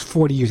almost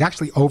 40 years,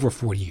 actually over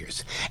 40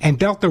 years. And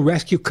Delta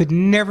Rescue could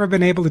never have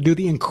been able to do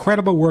the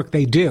incredible work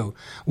they do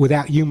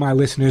without you, my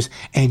listeners,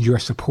 and your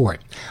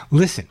support.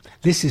 Listen,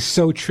 this is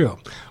so true.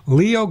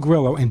 Leo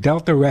Grillo and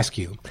Delta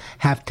Rescue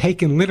have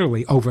taken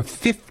literally over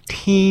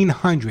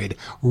 1,500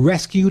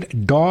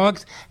 rescued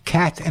dogs,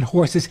 cats, and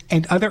horses,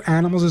 and other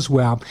animals as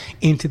well,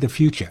 into the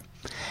future.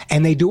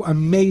 And they do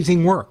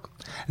amazing work.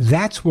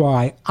 That's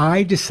why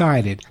I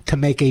decided to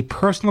make a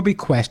personal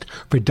bequest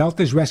for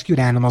Delta's rescued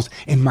animals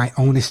in my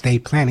own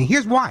estate planning.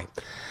 Here's why.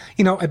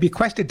 A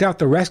bequest at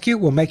Delta Rescue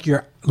will make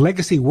your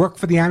legacy work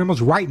for the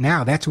animals right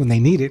now. That's when they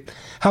need it.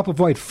 Help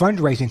avoid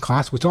fundraising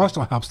costs, which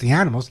also helps the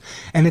animals.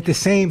 And at the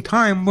same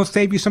time, will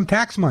save you some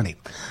tax money.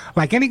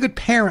 Like any good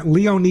parent,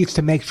 Leo needs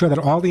to make sure that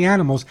all the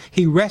animals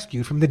he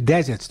rescued from the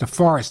deserts, the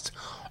forests,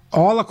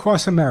 all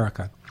across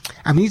America.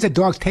 I mean, these are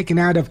dogs taken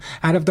out of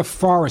the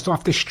forest,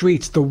 off the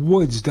streets, the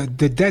woods, the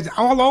desert,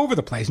 all over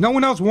the place. No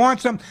one else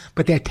wants them,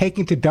 but they're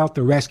taken to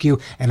Delta Rescue,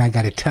 and I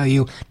got to tell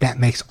you, that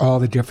makes all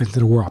the difference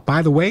in the world.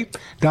 By the way,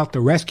 Delta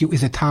Rescue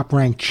is a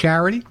top-ranked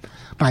charity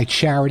by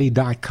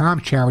charity.com,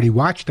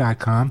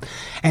 charitywatch.com,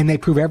 and they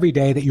prove every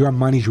day that your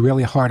money's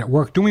really hard at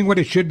work, doing what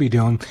it should be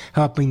doing,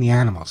 helping the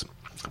animals.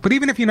 But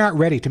even if you're not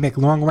ready to make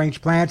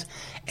long-range plans,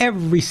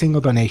 every single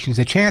donation is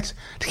a chance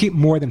to keep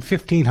more than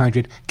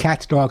 1,500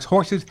 cats, dogs,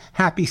 horses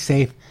happy,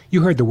 safe.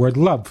 You heard the word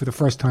love for the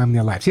first time in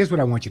their lives. Here's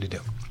what I want you to do.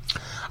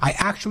 I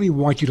actually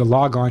want you to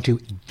log on to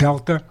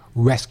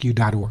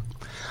deltarescue.org.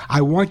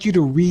 I want you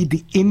to read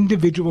the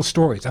individual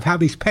stories of how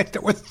these pets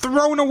that were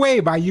thrown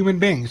away by human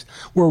beings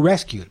were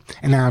rescued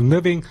and are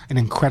living an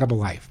incredible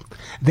life.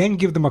 Then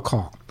give them a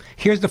call.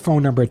 Here's the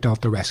phone number at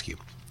Delta Rescue,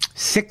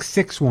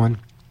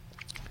 661-269-4010.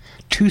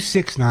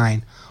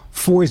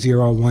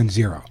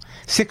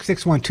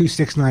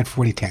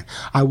 661-269-4010.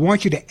 I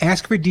want you to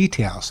ask for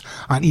details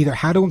on either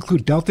how to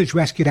include Delta's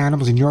rescued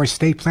animals in your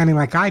estate planning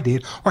like I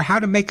did, or how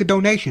to make a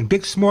donation,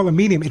 big, small, or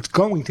medium. It's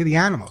going to the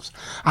animals.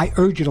 I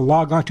urge you to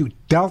log on to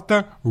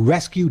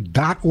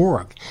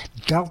deltarescue.org.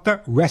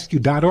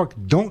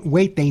 deltarescue.org. Don't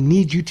wait. They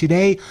need you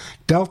today.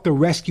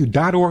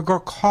 deltarescue.org,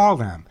 or call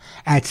them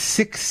at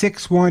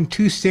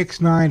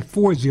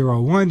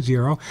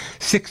 661-269-4010,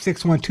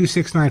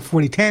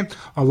 661-269-4010,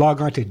 or log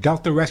on to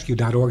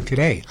deltarescue.org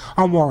today.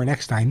 I'm Warren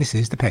Eckstein. This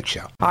is The Pet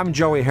Show. I'm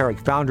Joey Herrick,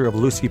 founder of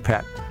Lucy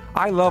Pet.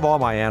 I love all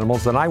my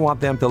animals, and I want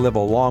them to live a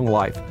long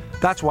life.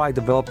 That's why I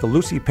developed the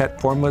Lucy Pet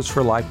Formulas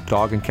for Life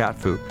dog and cat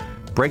food.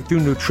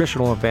 Breakthrough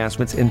nutritional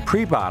advancements in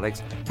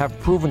prebiotics have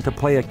proven to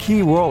play a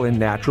key role in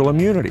natural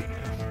immunity.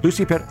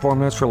 Lucy Pet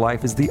Formulas for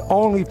Life is the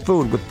only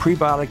food with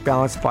prebiotic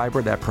balanced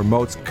fiber that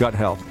promotes gut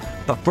health,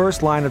 the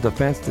first line of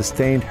defense to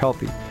staying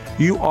healthy.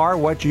 You are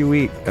what you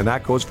eat, and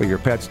that goes for your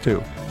pets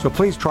too. So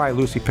please try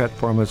Lucy Pet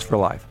Formulas for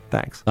Life.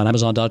 Thanks. On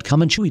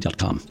Amazon.com and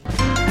Chewy.com.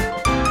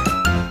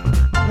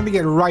 Let me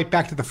get right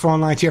back to the phone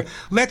lines here.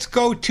 Let's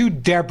go to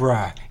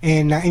Deborah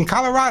in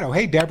Colorado.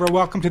 Hey, Deborah,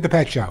 welcome to The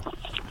Pet Show.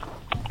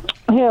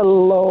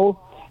 Hello.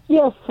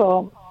 Yes,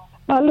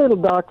 my little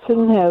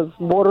dachshund has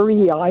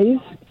watery eyes.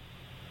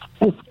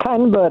 It's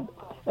kind of a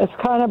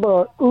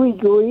ooey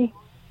gooey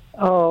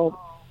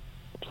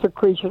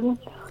secretion.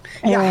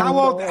 Yeah. And,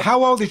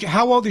 how old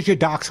is your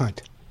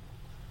dachshund?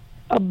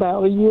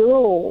 About a year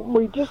old.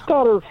 We just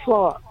got her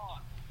shot.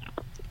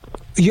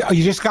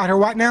 You just got her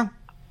what now?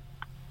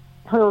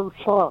 Her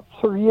shots.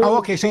 Her year. Oh,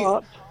 okay.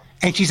 So,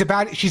 and she's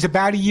about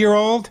a year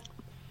old.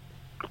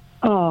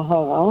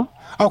 Uh-huh.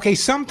 Okay,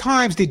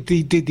 sometimes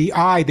the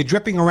eye, the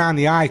dripping around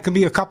the eye, can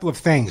be a couple of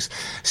things.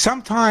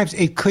 Sometimes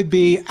it could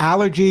be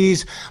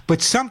allergies,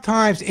 but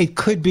sometimes it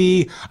could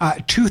be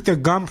tooth or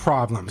gum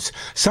problems.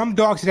 Some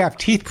dogs that have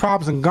teeth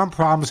problems and gum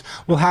problems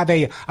will have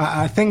a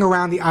thing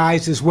around the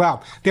eyes as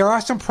well. There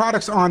are some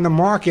products on the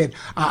market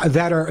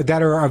that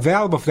are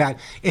available for that.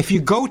 If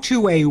you go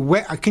to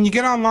can you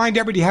get online,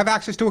 Deborah? Do you have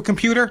access to a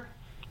computer?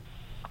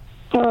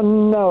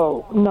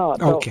 No,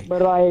 not. Okay.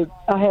 But I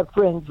have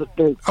friends that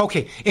do.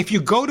 Okay. If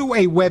you go to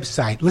a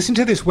website, listen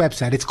to this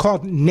website. It's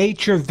called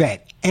Nature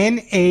Vet.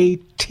 Natur.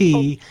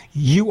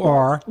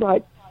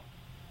 Right.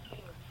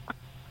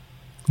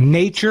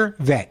 Nature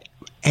Vet.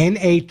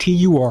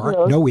 Natur,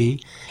 Yes. no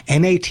E,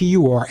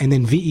 Natur, and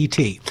then VET.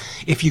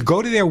 If you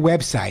go to their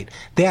website,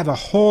 they have a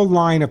whole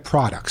line of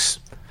products.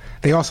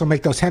 They also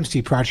make those hemp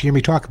seed products you hear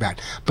me talk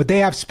about. But they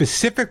have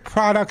specific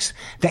products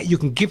that you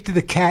can give to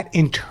the cat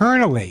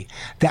internally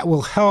that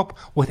will help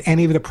with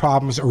any of the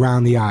problems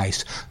around the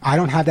eyes. I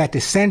don't have that to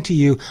send to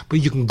you,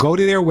 but you can go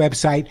to their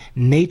website,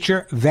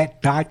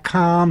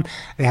 naturvet.com.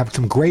 They have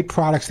some great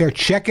products there.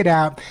 Check it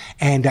out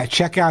and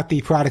check out the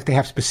product they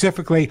have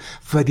specifically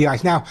for the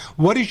eyes. Now,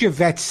 what does your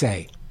vet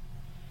say?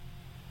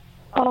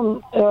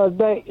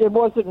 It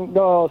wasn't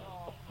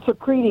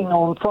secreting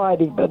on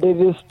Friday, but it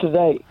is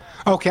today.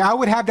 Okay, I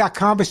would have that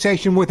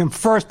conversation with him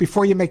first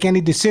before you make any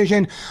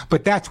decision,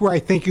 but that's where I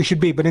think you should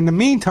be. But in the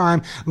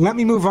meantime, let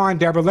me move on,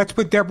 Deborah. Let's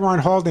put Deborah on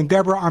hold. And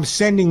Deborah, I'm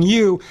sending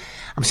you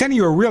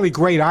a really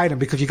great item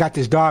because you got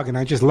this dog, and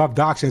I just love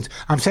dachshunds.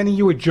 I'm sending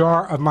you a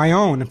jar of my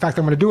own. In fact,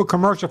 I'm going to do a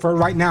commercial for it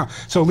right now,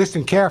 so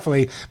listen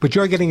carefully. But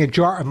you're getting a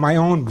jar of my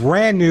own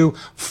brand new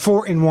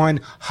 4-in-1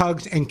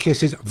 Hugs and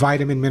Kisses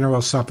vitamin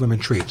mineral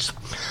supplement treats.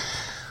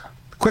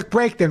 Quick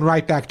break, then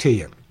right back to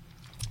you.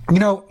 You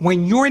know,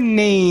 when your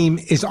name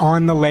is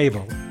on the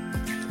label,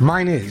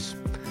 mine is,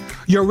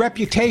 your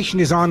reputation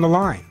is on the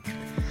line.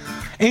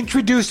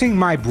 Introducing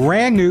my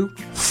brand new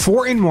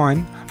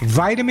 4-in-1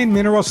 vitamin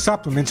mineral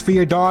supplements for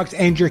your dogs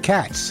and your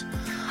cats.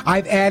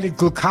 I've added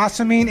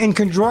glucosamine and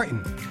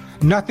chondroitin.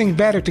 Nothing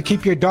better to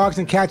keep your dogs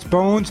and cats'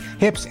 bones,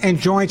 hips, and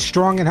joints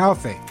strong and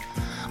healthy.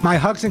 My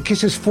Hugs and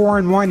Kisses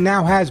 4-in-1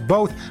 now has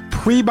both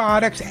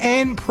prebiotics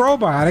and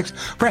probiotics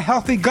for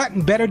healthy gut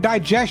and better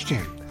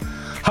digestion.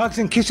 Hugs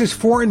and Kisses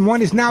 4-in-1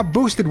 is now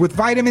boosted with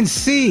vitamin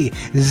C,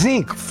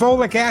 zinc,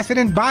 folic acid,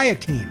 and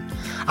biotin.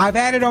 I've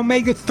added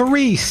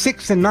omega-3,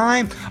 6, and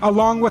 9,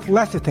 along with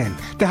lecithin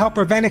to help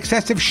prevent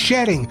excessive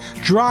shedding,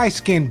 dry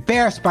skin,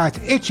 bare spots,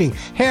 itching,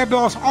 hair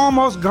bills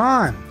almost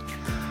gone.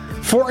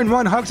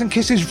 4-in-1 Hugs and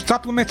Kisses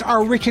supplements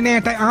are rich in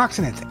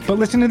antioxidants. But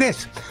listen to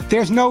this.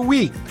 There's no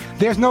wheat,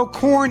 there's no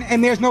corn,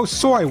 and there's no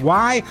soy.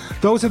 Why?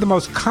 Those are the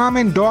most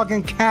common dog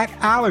and cat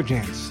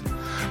allergens.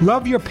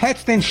 Love your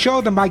pets, then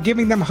show them by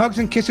giving them Hugs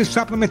and Kisses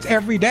supplements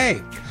every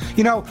day.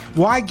 You know,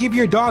 why give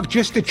your dog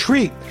just a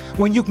treat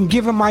when you can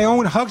give them my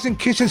own Hugs and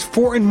Kisses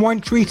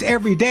 4-in-1 treats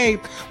every day,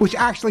 which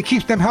actually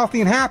keeps them healthy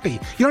and happy. You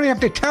don't even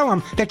have to tell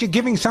them that you're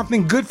giving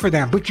something good for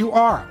them, but you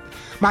are.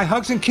 My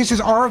Hugs and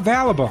Kisses are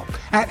available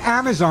at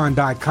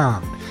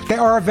Amazon.com. They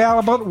are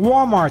available at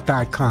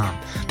Walmart.com.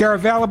 They're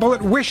available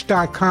at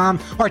Wish.com,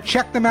 or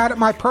check them out at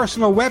my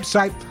personal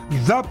website,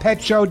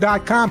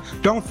 ThePetShow.com.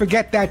 Don't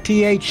forget that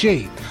THE,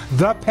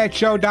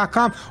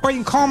 ThePetShow.com, or you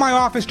can call my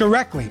office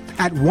directly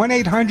at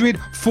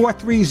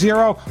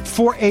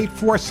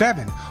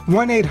 1-800-430-4847.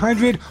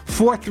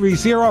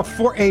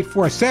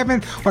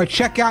 1-800-430-4847, or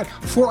check out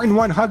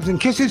 4-in-1 Hugs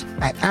and Kisses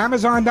at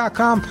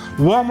Amazon.com,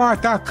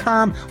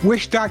 Walmart.com,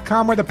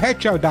 Wish.com, or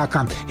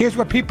ThePetShow.com. Here's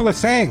what people are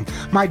saying.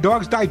 My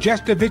dog's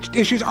digestive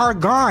issues are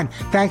gone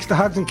thanks to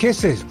Hugs and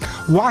Kisses.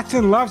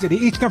 Watson loves it. He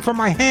eats them from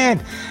my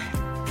hand.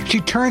 She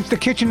turns to the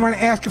kitchen when I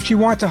ask if she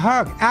wants a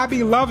hug.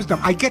 Abby loves them.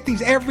 I get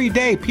these every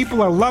day.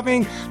 People are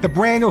loving the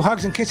brand new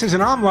Hugs and Kisses,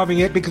 and I'm loving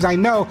it because I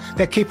know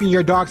they're keeping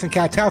your dogs and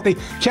cats healthy.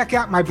 Check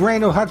out my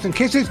brand new Hugs and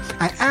Kisses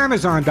at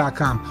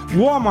Amazon.com,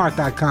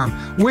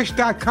 Walmart.com,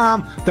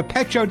 Wish.com,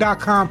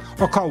 ThePetShow.com,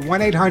 or call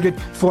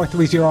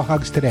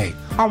 1-800-430-HUGS today.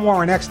 I'm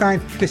Warren Eckstein.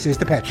 This is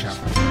The Pet Show.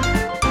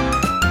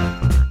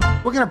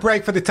 We're going to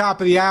break for the top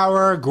of the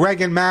hour.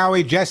 Greg in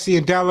Maui, Jesse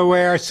in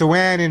Delaware,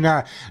 Suanne in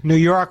New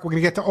York. We're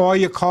going to get to all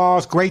your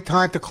calls. Great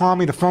time to call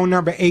me. The phone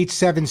number,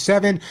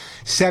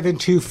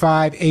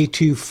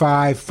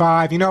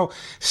 877-725-8255. You know,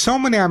 so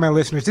many of my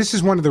listeners, this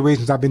is one of the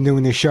reasons I've been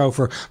doing this show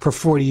for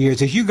 40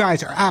 years, is you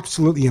guys are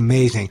absolutely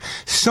amazing.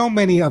 So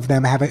many of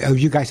them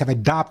you guys have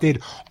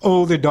adopted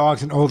older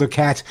dogs and older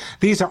cats.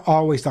 These are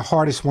always the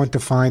hardest one to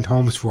find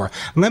homes for.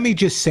 Let me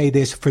just say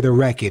this for the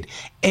record.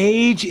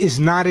 Age is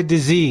not a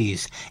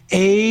disease.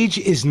 Age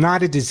is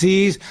not a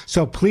disease,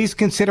 so please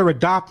consider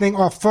adopting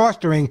or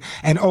fostering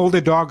an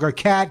older dog or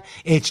cat.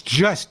 It's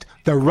just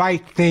the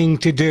right thing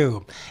to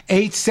do.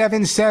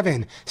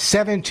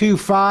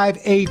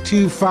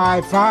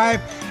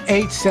 877-725-8255,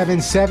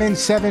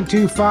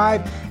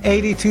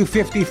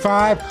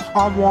 877-725-8255.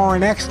 I'm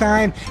Warren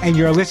Eckstein, and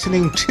you're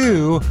listening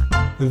to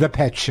The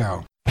Pet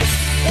Show.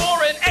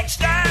 Warren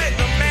Eckstein,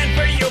 the man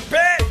for your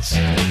pets.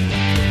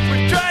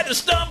 We tried to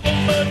stumble,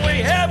 but we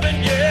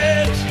haven't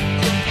yet.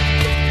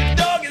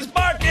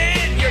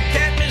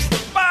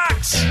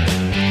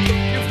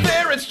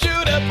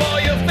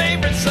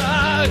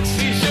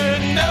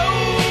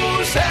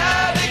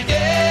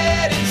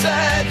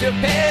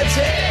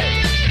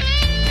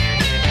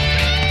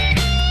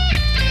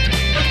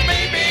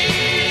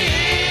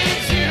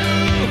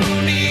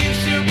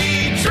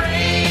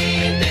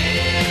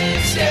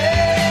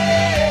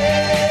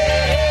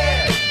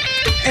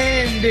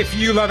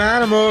 you love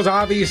animals,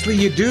 obviously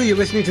you do. You're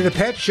listening to The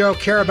Pet Show,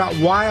 care about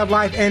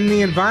wildlife and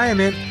the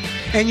environment,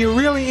 and you're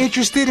really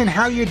interested in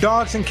how your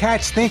dogs and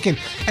cats think and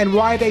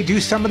why they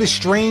do some of the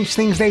strange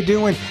things they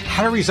do and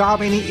how to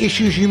resolve any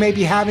issues you may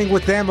be having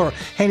with them or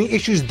any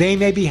issues they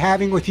may be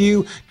having with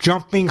you,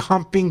 jumping,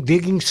 humping,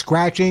 digging,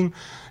 scratching,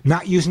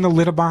 not using the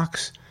litter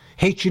box.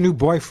 Hate your new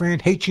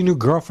boyfriend, hate your new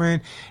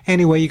girlfriend.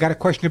 Anyway, you got a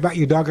question about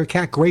your dog or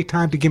cat, great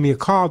time to give me a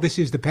call. This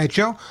is The Pet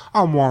Show.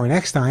 I'm Warren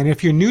Eckstein.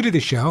 If you're new to the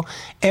show,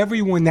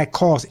 everyone that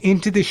calls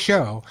into the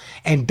show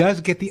and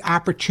does get the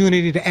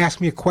opportunity to ask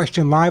me a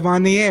question live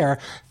on the air,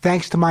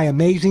 thanks to my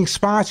amazing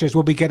sponsors,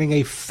 will be getting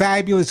a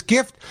fabulous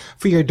gift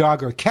for your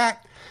dog or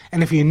cat.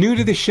 And if you're new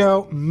to the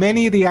show,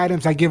 many of the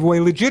items I give away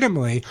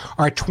legitimately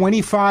are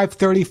 25,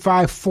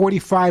 35,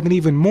 45, and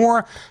even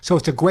more. So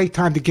it's a great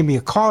time to give me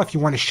a call if you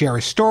want to share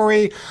a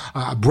story,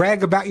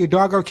 brag about your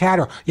dog or cat,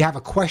 or you have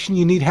a question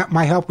you need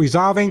my help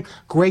resolving.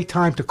 Great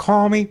time to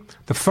call me.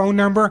 The phone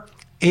number,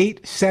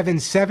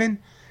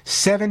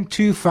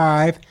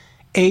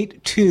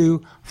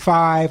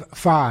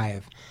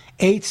 877-725-8255.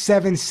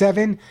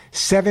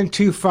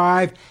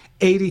 877-725-8255.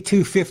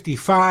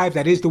 8255.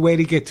 That is the way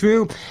to get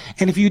through.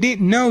 And if you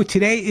didn't know,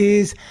 today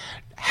is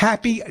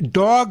Happy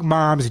Dog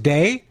Moms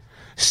Day.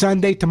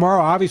 Sunday,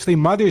 tomorrow, obviously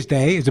Mother's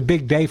Day is a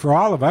big day for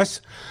all of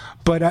us.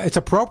 But it's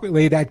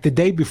appropriately that the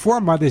day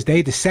before Mother's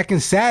Day, the second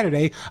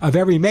Saturday of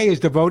every May, is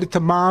devoted to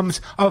moms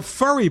of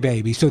furry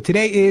babies. So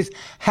today is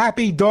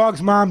Happy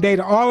Dogs Mom Day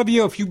to all of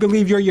you. If you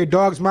believe you're your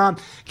dog's mom,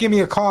 give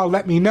me a call.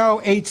 Let me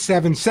know.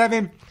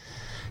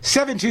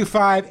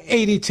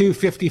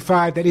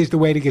 877-725-8255. That is the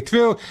way to get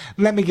through.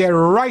 Let me get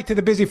right to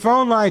the busy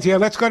phone lines here.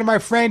 Let's go to my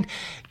friend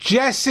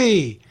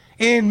Jesse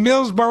in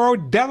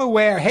Millsboro,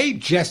 Delaware. Hey,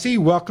 Jesse,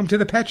 welcome to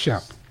the Pet Show.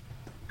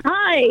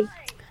 Hi.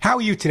 How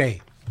are you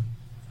today?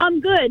 I'm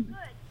good.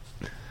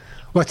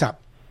 What's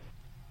up?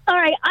 All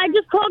right, I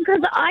just called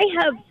because I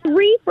have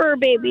 3 fur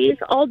babies,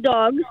 all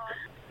dogs,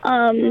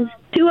 2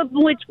 of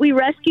which we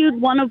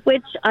rescued, 1 of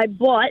which I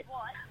bought,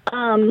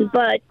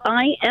 but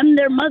I am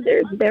their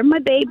mother. They're my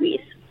babies.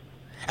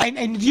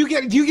 And do you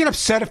get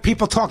upset if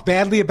people talk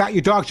badly about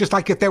your dogs, just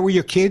like if they were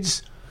your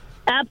kids?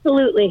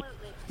 Absolutely.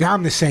 Yeah,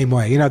 I'm the same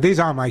way. You know, these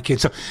are my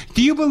kids. So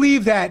do you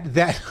believe that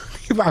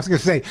I was going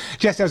to say,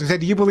 Jesse,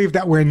 do you believe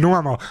that we're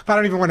normal? I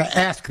don't even want to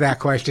ask that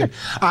question.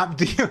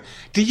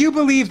 Do you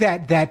believe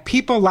that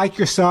people like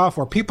yourself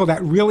or people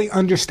that really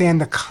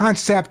understand the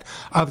concept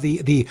of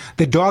the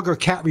dog or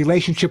cat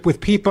relationship with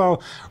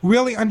people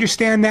really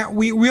understand that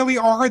we really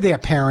are their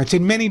parents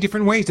in many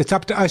different ways? It's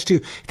up to us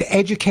to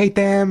educate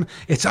them.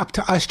 It's up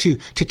to us to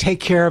take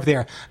care of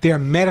their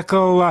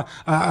medical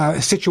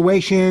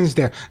situations,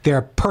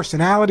 their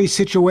personality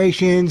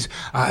situations,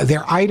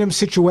 their item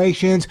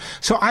situations.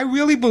 So I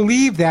really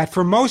believe that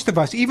for most of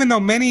us, even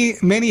though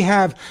many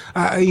have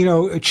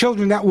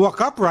children that walk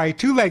upright,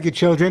 2-legged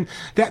children,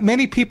 that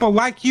many people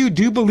like you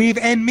do believe,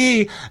 and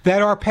me,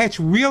 that our pets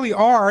really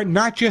are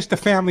not just a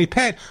family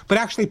pet, but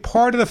actually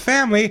part of the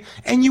family.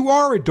 And you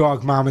are a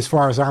dog mom, as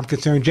far as I'm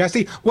concerned,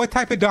 Jesse. What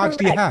type of dogs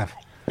do you have?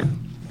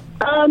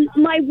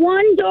 My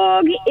one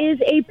dog is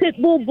a pit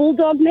bull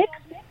bulldog mix.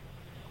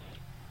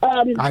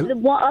 The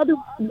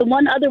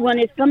one other one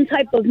is some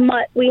type of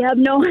mutt. We have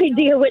no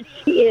idea what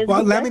she is.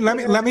 Well,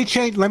 let me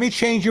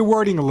change your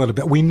wording a little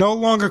bit. We no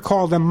longer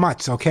call them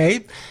mutts,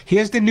 okay?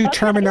 Here's the new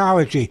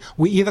terminology.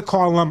 We either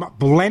call them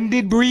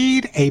blended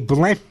breed, a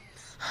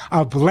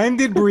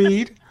blended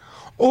breed,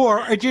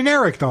 or a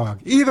generic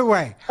dog. Either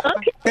way.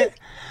 Okay.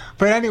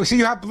 But anyway, so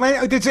you have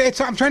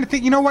I'm trying to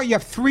think. You know what? You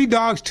have 3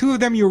 dogs. 2 of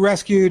them you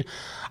rescued.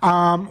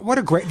 What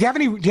a great. Do you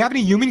have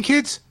any human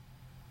kids?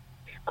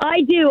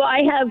 I do.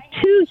 I have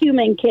 2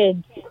 human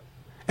kids.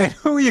 And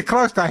who are you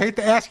close to? I hate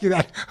to ask you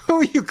that. Who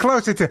are you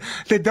closer to,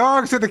 the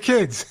dogs or the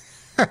kids?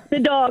 The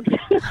dogs.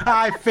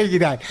 I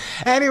figured that.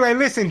 Anyway,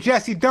 listen,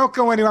 Jesse, don't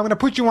go anywhere. I'm going to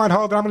put you on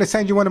hold, and I'm going to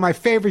send you one of my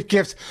favorite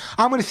gifts.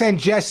 I'm going to send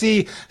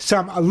Jesse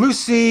some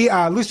Lucy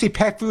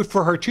pet food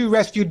for her 2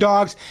 rescue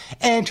dogs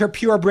and her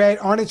purebred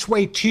on its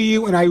way to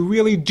you, and I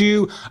really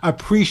do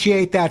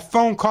appreciate that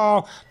phone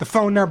call. The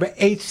phone number,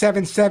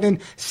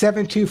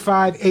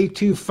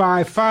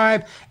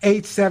 877-725-8255,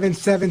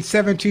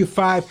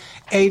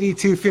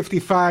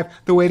 877-725-8255,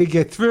 the way to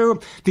get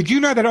through. Did you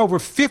know that over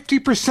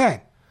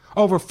 50%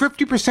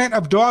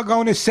 of dog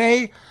owners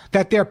say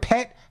that their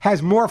pet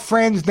has more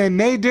friends than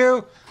they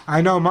do?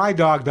 I know my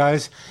dog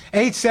does.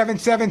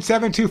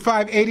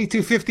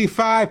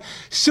 877-725-8255.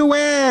 Sue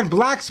Ann,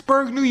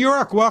 Blacksburg, New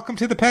York. Welcome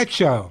to the Pet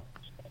Show.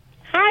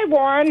 Hi,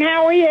 Warren.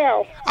 How are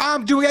you?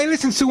 I'm doing. Hey,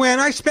 listen, Sue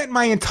Ann, I spent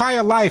my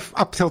entire life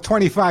up till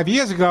 25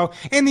 years ago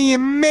in the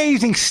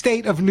amazing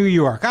state of New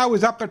York. I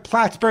was up at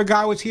Plattsburgh.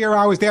 I was here.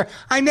 I was there.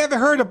 I never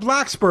heard of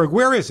Blacksburg.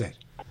 Where is it?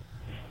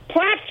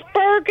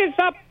 Plattsburgh is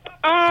up.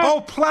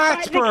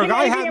 Plattsburgh.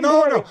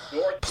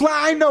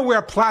 I know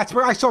where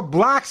Plattsburgh. I saw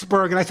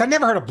Blacksburg, and I said I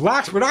never heard of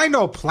Blacksburg. I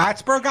know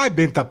Plattsburgh. I've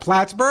been to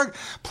Plattsburgh.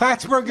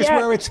 Plattsburgh is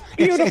where it's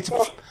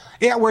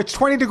where it's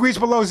 20 degrees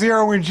below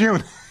zero in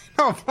June.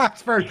 Oh,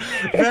 Plattsburgh,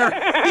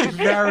 very,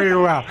 very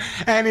well.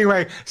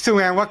 Anyway, Sue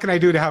Ann, what can I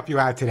do to help you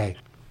out today?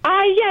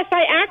 Yes,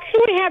 I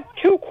actually have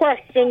two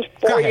questions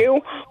for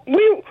you.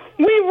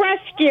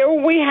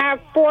 We have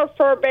 4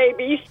 fur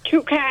babies,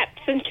 2 cats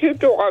and 2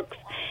 dogs.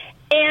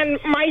 And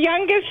my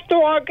youngest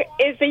dog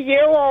is a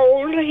year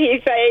old.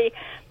 He's a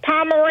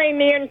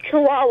Pomeranian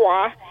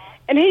Chihuahua,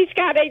 and he's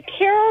got a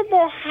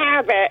terrible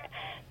habit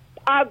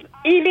of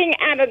eating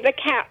out of the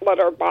cat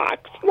litter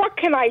box. What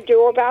can I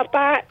do about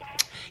that?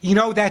 You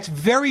know, that's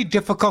very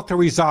difficult to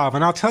resolve,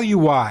 and I'll tell you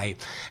why.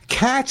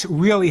 Cats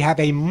really have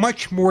a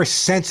much more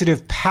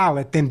sensitive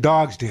palate than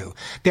dogs do.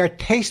 Their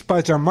taste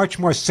buds are much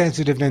more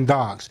sensitive than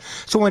dogs.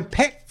 So when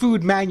pet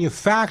food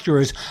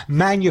manufacturers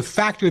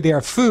manufacture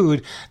their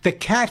food, the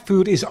cat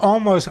food is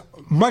almost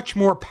much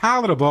more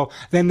palatable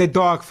than the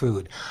dog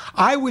food.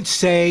 I would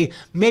say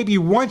maybe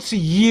once a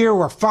year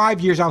or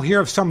 5 years I'll hear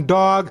of some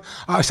cat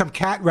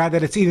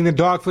that's eating the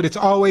dog food. It's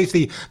always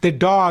the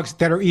dogs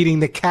that are eating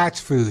the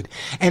cat's food.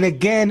 And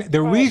again,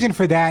 the reason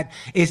for that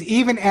is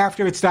even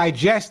after it's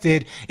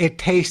digested, it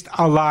tastes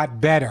a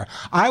lot better.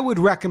 I would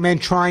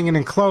recommend trying an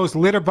enclosed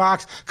litter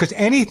box, because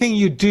anything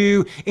you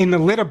do in the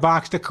litter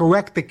box to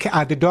correct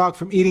the dog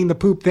from eating the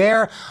poop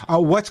there,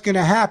 what's going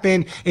to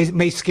happen is it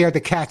may scare the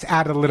cats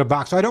out of the litter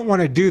box. So I don't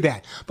want to do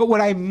that. But what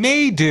I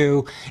may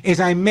do is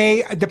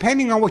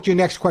depending on what your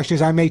next question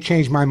is, I may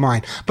change my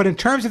mind. But in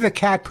terms of the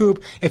cat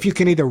poop, if you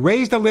can either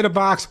raise the litter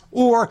box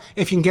or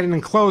if you can get an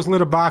enclosed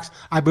litter box,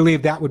 I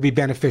believe that would be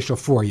beneficial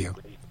for you.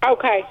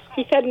 Okay.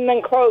 He said an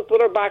enclosed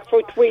litter box,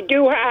 which we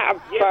do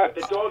have. Yeah, but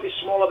the dog is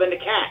smaller than the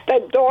cat. The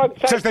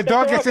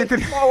dog gets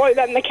into smaller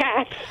than the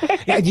cat.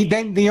 Yeah,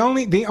 then the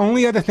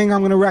only other thing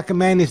I'm going to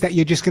recommend is that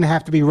you're just going to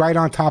have to be right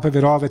on top of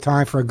it all the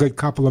time for a good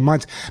couple of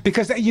months,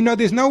 because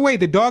there's no way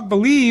the dog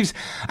believes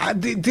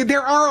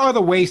there are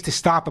other ways to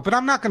stop it, but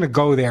I'm not going to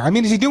go there. I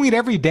mean, is he doing it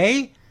every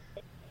day?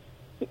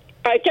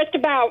 Just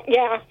about,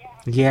 yeah.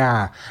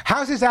 Yeah.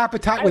 How's his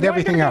appetite with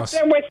everything else?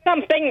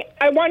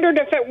 I wondered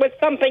if it was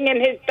something in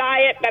his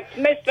diet that's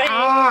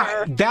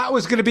missing. That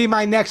was going to be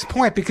my next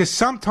point, because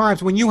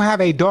sometimes when you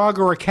have a dog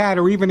or a cat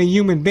or even a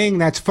human being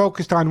that's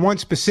focused on one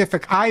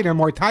specific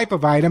item or type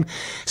of item,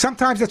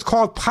 sometimes it's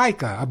called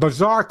pica, a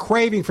bizarre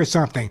craving for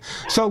something.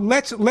 So I'm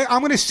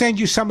going to send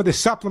you some of the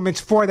supplements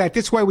for that.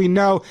 This way we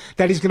know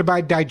that he's going to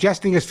be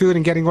digesting his food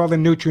and getting all the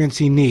nutrients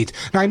he needs.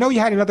 Now, I know you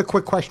had another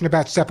quick question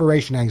about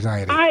separation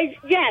anxiety.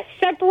 Yes,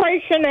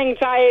 separation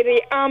anxiety.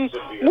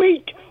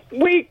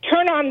 We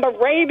turn on the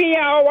radio.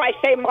 I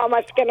say,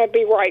 "Mama's going to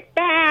be right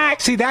back."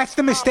 See, that's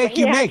the mistake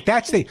you make.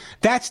 That's the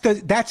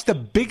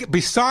big.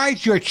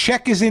 Besides your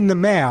check is in the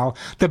mail,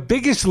 the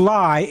biggest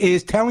lie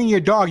is telling your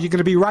dog you're going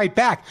to be right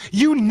back.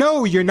 You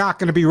know you're not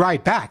going to be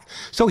right back.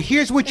 So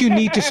here's what you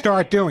need to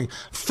start doing.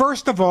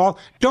 First of all,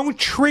 don't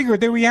trigger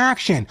the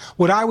reaction.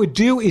 What I would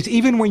do is,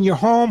 even when you're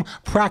home,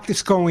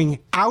 practice going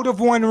out of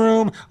one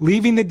room,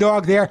 leaving the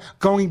dog there,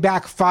 going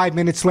back 5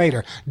 minutes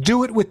later.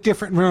 Do it with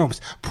different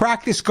rooms.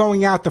 Practice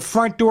going out the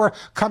front door,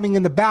 coming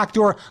in the back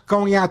door,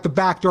 going out the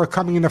back door,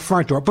 coming in the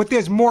front door. But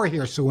there's more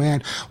here, Sue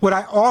Ann. What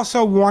I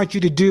also want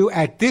you to do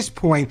at this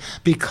point,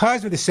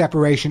 because of the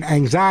separation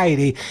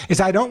anxiety,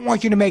 is I don't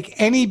want you to make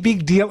any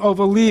big deal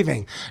over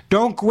leaving.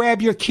 Don't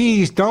grab your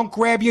keys. Don't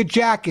grab your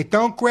jacket.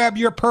 Don't grab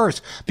your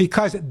purse,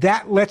 because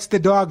that lets the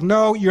dog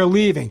know you're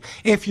leaving.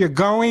 If you're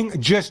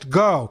going, just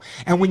go.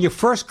 And when you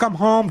first come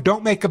home,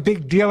 don't make a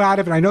big deal out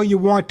of it. I know you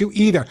want to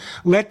either.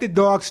 Let the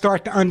dog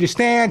start to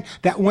understand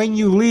that when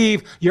you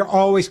leave, you're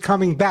always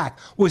coming back.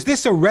 Was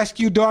this a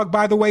rescue dog,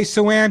 by the way,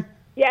 Sue Ann?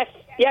 Yes,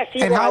 he was.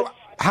 And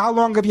how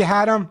long have you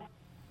had him?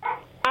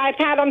 I've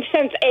had him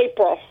since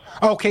April.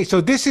 Okay, so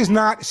this is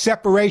not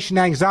separation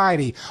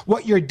anxiety.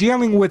 What you're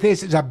dealing with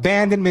is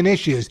abandonment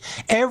issues.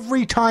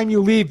 Every time you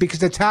leave,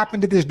 because it's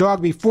happened to this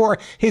dog before,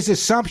 his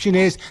assumption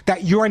is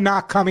that you're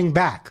not coming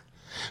back.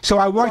 So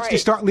I want you to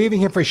start leaving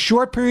him for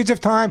short periods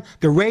of time.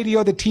 The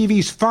radio, the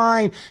TV's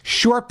fine.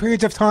 Short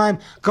periods of time.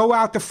 Go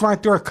out the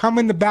front door. Come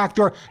in the back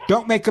door.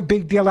 Don't make a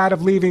big deal out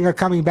of leaving or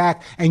coming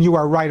back, and you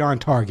are right on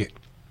target.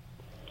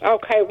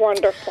 Okay,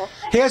 wonderful.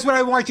 Here's what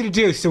I want you to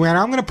do, Sue Ann.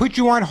 I'm going to put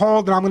you on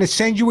hold, and I'm going to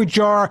send you a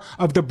jar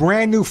of the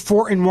brand new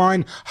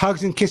 4-in-1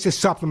 Hugs and Kisses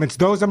supplements.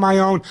 Those are my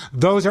own.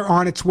 Those are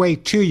on its way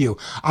to you.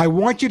 I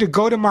want you to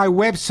go to my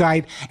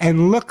website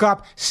and look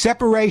up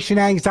separation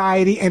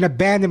anxiety and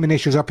abandonment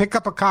issues, or pick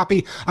up a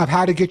copy of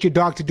How to Get Your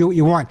Dog to Do What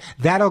You Want.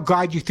 That'll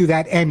guide you through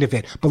that end of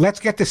it. But let's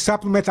get the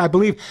supplements. I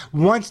believe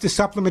once the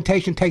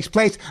supplementation takes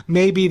place,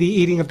 maybe the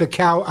eating of the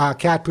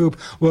cat poop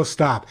will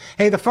stop.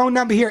 Hey, the phone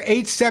number here,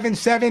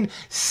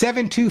 877-725-8255,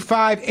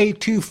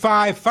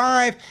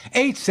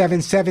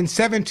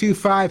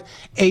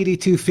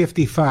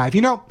 877-725-8255.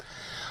 You know,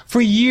 for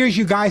years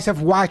you guys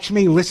have watched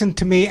me, listened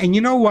to me, and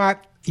you know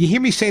what? You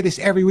hear me say this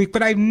every week,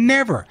 but I've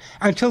never,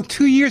 until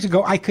 2 years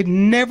ago, I could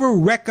never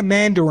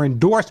recommend or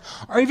endorse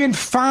or even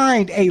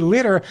find a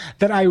litter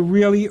that I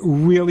really,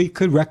 really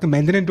could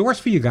recommend and endorse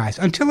for you guys.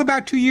 Until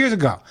about 2 years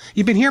ago.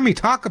 You've been hearing me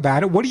talk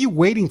about it. What are you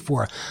waiting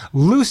for?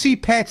 Lucy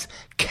Pet's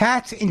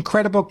Cat's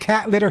Incredible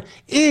Cat Litter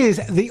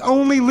is the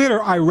only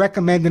litter I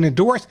recommend and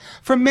endorse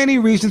for many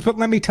reasons, but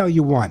let me tell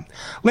you one.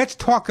 Let's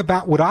talk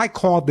about what I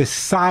call the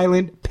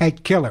silent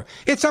pet killer.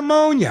 It's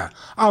ammonia.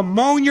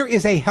 Ammonia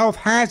is a health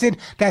hazard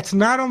that's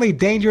not only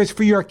dangerous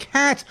for your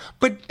cats,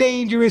 but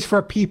dangerous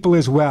for people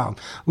as well.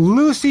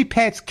 Lucy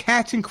Pet's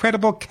Cat's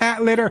Incredible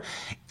Cat Litter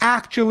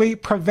actually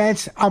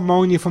prevents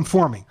ammonia from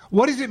forming.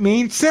 What does it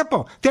mean?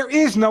 Simple. There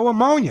is no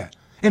ammonia.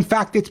 In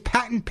fact, its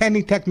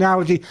patent-pending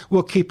technology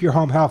will keep your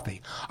home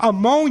healthy.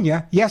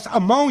 Ammonia, yes,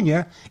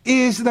 ammonia,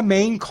 is the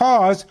main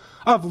cause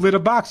of litter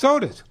box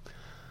odors.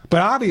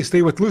 But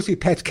obviously, with Lucy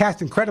Pet's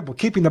Cat's Incredible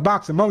keeping the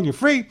box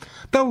ammonia-free,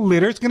 the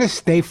litter's going to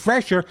stay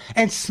fresher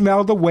and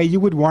smell the way you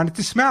would want it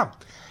to smell.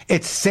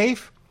 It's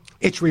safe,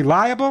 it's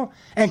reliable,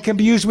 and can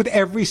be used with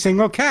every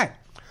single cat.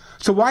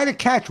 So why do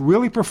cats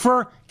really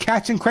prefer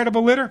Cat's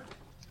Incredible Litter?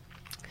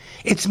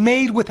 It's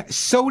made with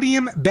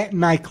sodium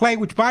bentonite clay,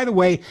 which, by the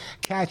way,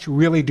 cats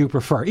really do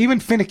prefer. Even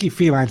finicky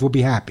felines will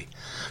be happy.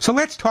 So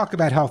let's talk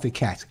about healthy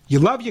cats. You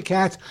love your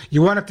cats.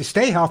 You want them to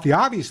stay healthy,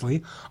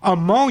 obviously.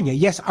 Ammonia,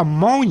 yes,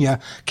 ammonia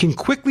can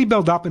quickly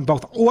build up in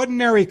both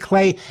ordinary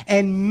clay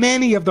and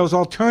many of those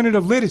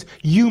alternative litters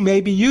you may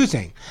be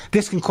using.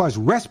 This can cause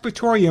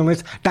respiratory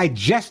illness,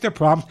 digestive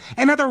problems,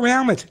 and other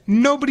ailments.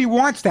 Nobody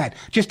wants that.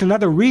 Just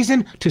another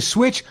reason to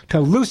switch to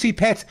Lucy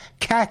Pet's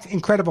Cat's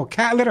Incredible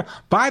Cat Litter.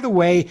 By the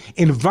way,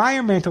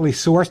 environmentally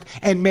sourced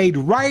and made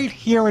right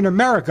here in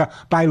America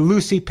by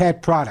Lucy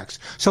Pet Products.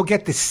 So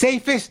get the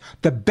safest,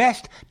 the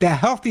best, the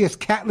healthiest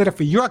cat litter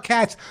for your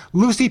cats.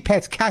 Lucy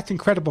Pet's Cat's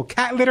Incredible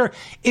Cat Litter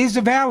is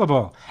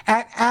available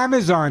at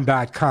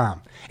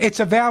Amazon.com.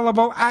 It's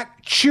available at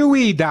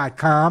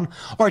Chewy.com,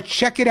 or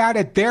check it out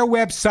at their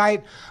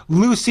website,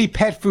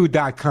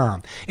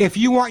 LucyPetFood.com. If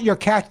you want your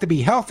cats to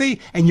be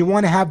healthy and you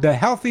want to have the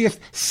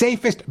healthiest,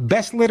 safest,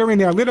 best litter in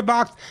their litter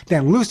box,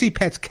 then Lucy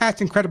Pet's Cat's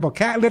Incredible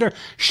Cat Litter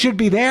should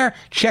be there.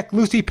 Check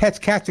Lucy Pet's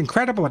Cat's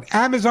Incredible at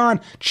Amazon,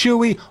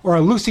 Chewy, or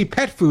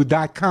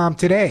LucyPetFood.com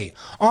today.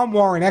 I'm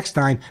Warren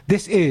Eckstein.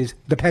 This is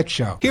The Pet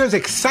Show. Here's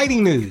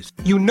exciting news.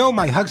 You know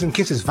my Hugs and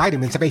Kisses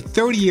vitamins have a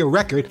 30-year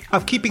record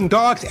of keeping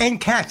dogs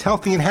and cats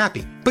healthy and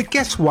happy. But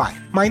guess what?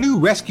 My new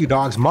rescue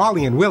dogs,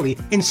 Molly and Willie,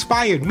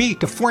 inspired me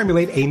to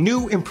formulate a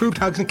new improved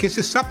Hugs and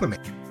Kisses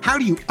supplement. How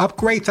do you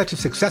upgrade such a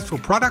successful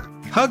product?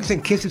 Hugs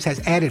and Kisses has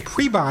added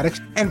prebiotics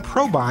and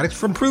probiotics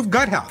for improved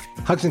gut health.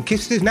 Hugs and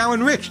Kisses is now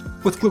enriched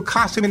with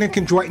glucosamine and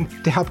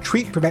chondroitin to help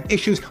treat and prevent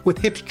issues with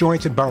hips,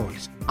 joints, and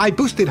bones. I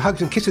boosted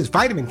Hugs and Kisses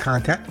vitamin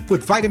content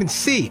with vitamin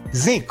C,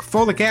 zinc,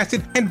 folic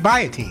acid, and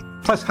biotin.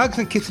 Plus, Hugs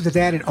and Kisses has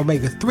added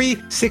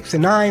omega-3, 6,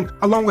 and 9,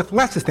 along with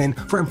lecithin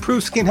for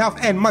improved skin health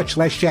and much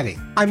less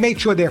shedding. I made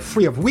sure they're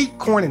free of wheat,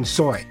 corn, and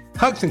soy.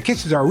 Hugs and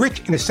Kisses are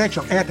rich in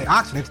essential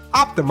antioxidants,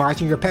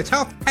 optimizing your pet's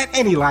health at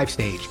any life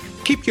stage.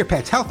 Keep your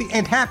pets healthy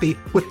and happy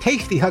with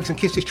tasty Hugs and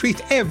Kisses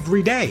treats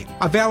every day.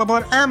 Available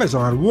at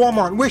Amazon,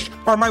 Walmart, Wish,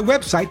 or my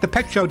website,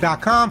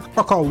 thepetshow.com,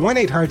 or call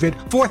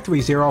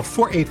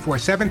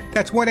 1-800-430-4847.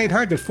 That's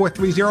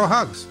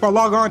 1-800-430-HUGS. Or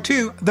log on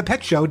to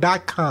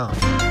thepetshow.com.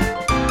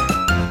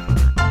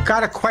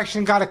 Got a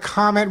question, got a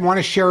comment, want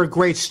to share a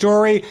great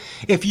story?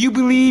 If you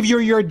believe you're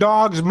your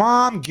dog's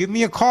mom, give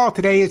me a call.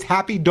 Today is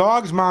Happy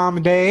Dogs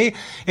Mom Day.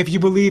 If you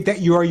believe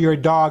that you're your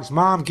dog's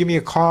mom, give me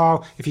a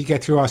call. If you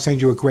get through, I'll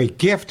send you a great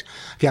gift.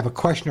 If you have a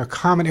question or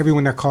comment,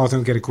 everyone that calls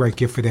will get a great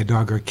gift for their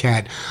dog or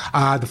cat.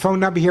 The phone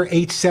number here,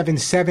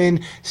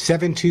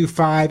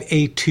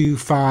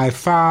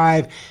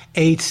 877-725-8255,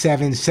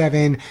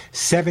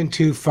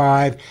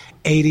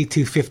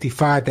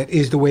 877-725-8255. That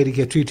is the way to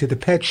get through to the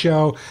Pet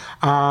Show.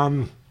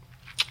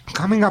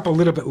 Coming up a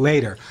little bit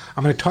later,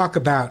 I'm going to talk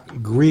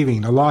about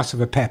grieving, the loss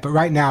of a pet. But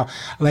right now,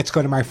 let's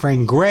go to my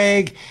friend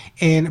Greg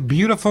in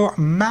beautiful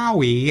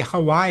Maui,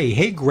 Hawaii.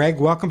 Hey, Greg,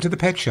 welcome to the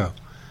Pet Show.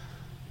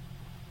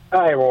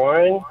 Hi,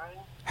 Warren.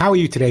 How are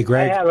you today,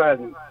 Greg?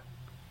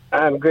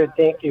 I'm good,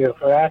 thank you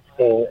for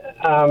asking.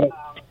 I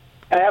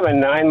have a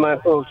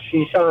 9-month-old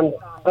Shishan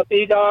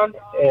puppy dog.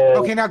 And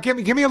okay, now give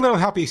me a little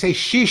help. You say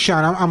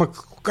Shishan.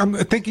 I'm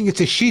thinking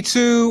it's a Shih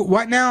Tzu.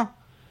 What now?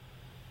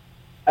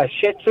 A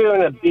Shih Tzu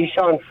and a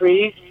Bichon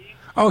Frise.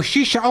 Oh,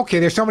 Shishan. Okay,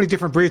 there's so many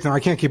different breeds now.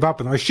 I can't keep up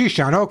with them.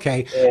 Shishan,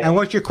 okay. Yeah. And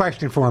what's your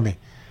question for me?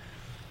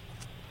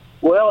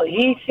 Well,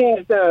 he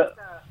seems to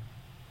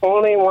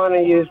only want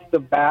to use the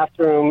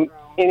bathroom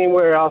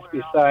anywhere else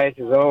besides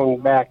his own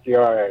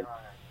backyard.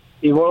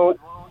 He won't.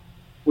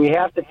 We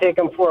have to take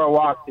him for a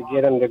walk to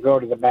get him to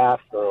go to the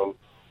bathroom.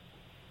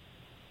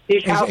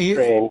 He's house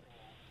trained.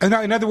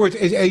 In other words,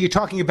 are you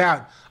talking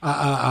about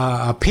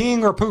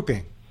peeing or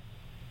pooping?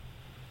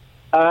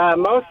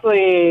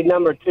 Mostly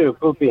number 2,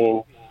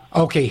 pooping.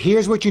 Okay,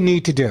 here's what you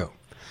need to do.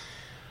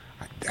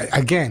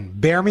 again,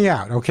 bear me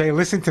out, okay?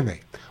 Listen to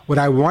me. What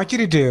I want you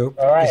to do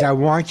is I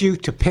want you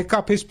to pick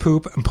up his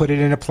poop and put it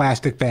in a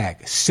plastic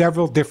bag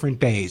several different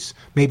days,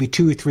 maybe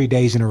 2 or 3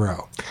 days in a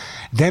row.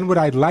 Then what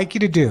I'd like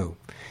you to do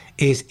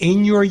is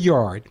in your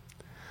yard,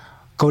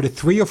 go to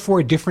 3 or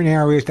 4 different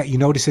areas that you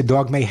notice a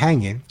dog may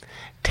hang in,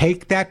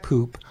 take that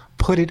poop,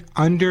 put it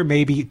under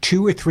maybe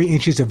 2 or 3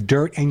 inches of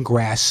dirt and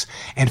grass,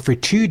 and for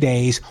 2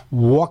 days,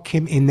 walk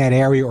him in that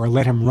area or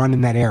let him run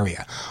in that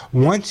area.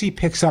 Once he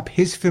picks up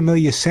his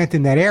familiar scent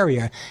in that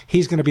area,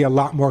 he's going to be a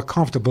lot more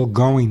comfortable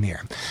going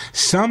there.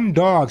 Some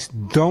dogs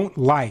don't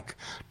like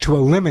to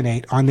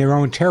eliminate on their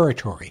own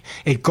territory.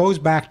 It goes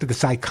back to the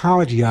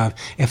psychology of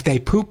if they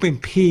poop and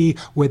pee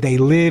where they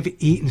live,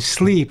 eat, and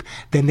sleep,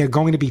 then they're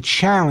going to be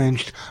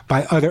challenged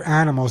by other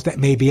animals that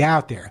may be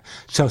out there.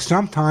 So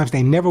sometimes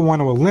they never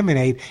want to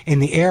eliminate in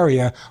the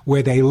area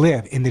where they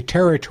live, in the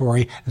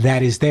territory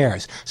that is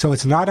theirs. So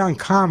it's not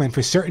uncommon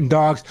for certain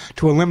dogs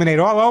to eliminate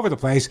all over the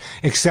place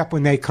except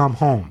when they come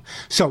home.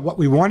 So what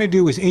we want to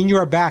do is in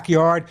your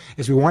backyard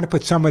is we want to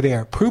put some of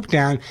their poop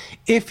down.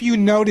 If you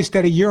notice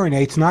that he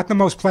urinates, not the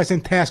most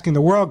pleasant task in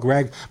the world,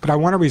 Greg, but I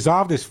want to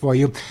resolve this for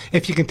you.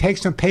 If you can take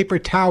some paper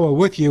towel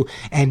with you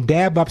and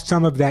dab up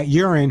some of that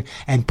urine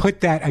and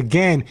put that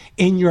again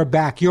in your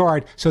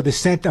backyard so the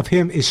scent of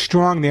him is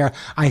strong there,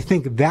 I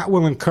think that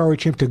will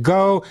encourage him to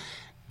go.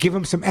 Give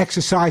him some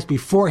exercise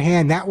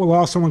beforehand. That will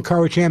also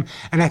encourage him.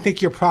 And I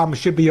think your problem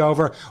should be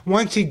over.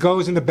 Once he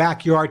goes in the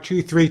backyard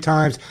 2, 3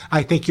 times,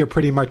 I think you're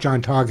pretty much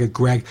on target,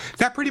 Greg. Does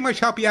that pretty much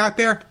help you out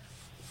there?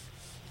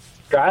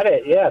 Got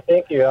it. Yeah,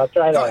 thank you. I'll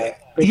try that.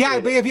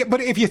 Yeah,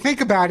 but if you think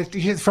about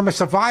it, from a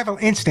survival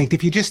instinct,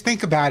 if you just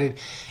think about it,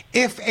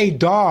 if a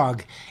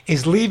dog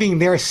is leaving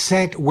their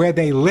scent where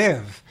they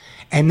live,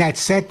 and that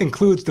scent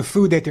includes the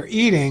food that they're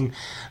eating,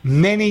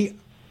 many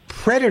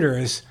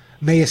predators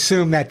may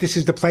assume that this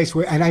is the place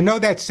where, and I know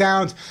that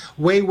sounds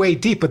way, way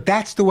deep, but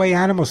that's the way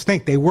animals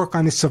think. They work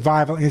on this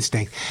survival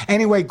instinct.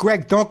 Anyway,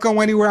 Greg, don't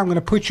go anywhere. I'm going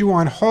to put you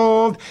on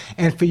hold.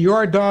 And for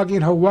your dog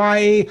in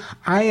Hawaii,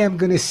 I am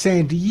going to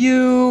send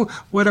you,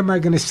 what am I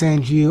going to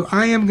send you?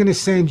 I am going to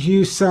send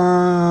you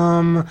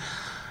some,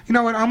 you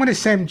know what, I'm going to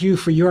send you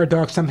for your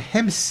dog some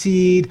hemp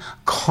seed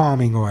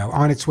calming oil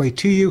on its way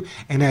to you,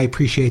 and I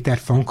appreciate that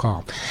phone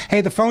call.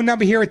 Hey, the phone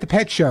number here at the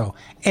Pet Show,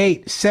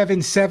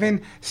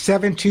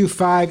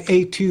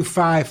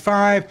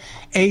 877-725-8255,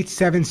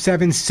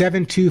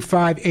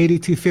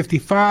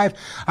 877-725-8255.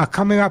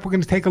 Coming up, we're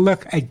going to take a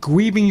look at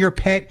grieving your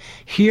pet.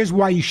 Here's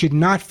why you should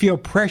not feel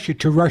pressured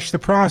to rush the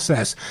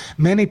process.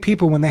 Many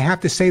people, when they have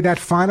to say that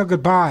final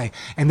goodbye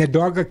and their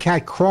dog or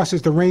cat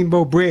crosses the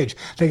rainbow bridge,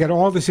 they get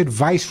all this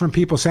advice from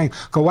people saying,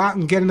 go out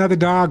and get another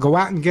dog, go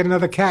out and get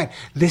another cat.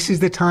 This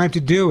is the time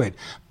to do it.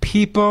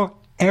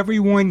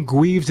 Everyone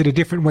grieves at a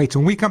different way. So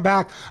when we come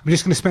back, I'm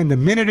just going to spend a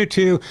minute or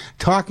two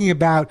talking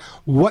about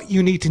what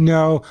you need to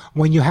know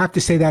when you have to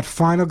say that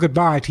final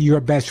goodbye to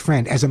your best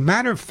friend. As a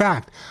matter of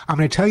fact, I'm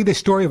going to tell you the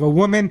story of a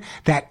woman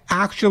that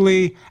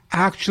actually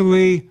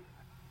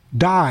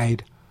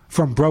died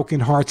from broken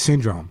heart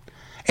syndrome.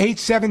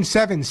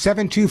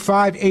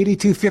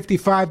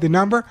 877-725-8255, the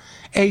number,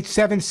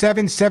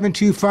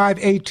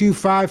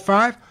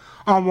 877-725-8255.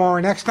 I'm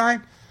Warren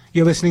Eckstein.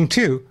 You're listening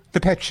to The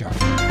Pet Show.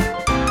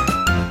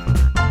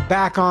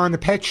 Back on The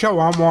Pet Show,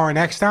 I'm Warren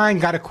Eckstein.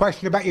 Got a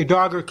question about your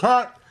dog or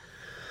cat?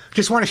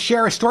 Just want to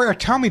share a story, or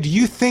tell me, do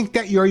you think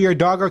that you're your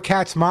dog or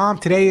cat's mom?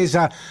 Today is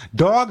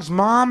Dog's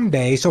Mom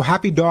Day, so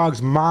happy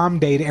Dog's Mom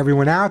Day to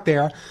everyone out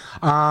there.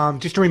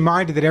 Just a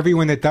reminder that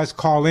everyone that does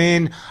call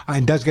in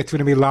and does get through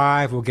to me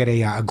live will get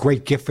a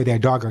great gift for their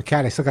dog or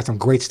cat. I still got some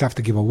great stuff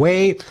to give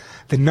away.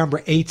 The number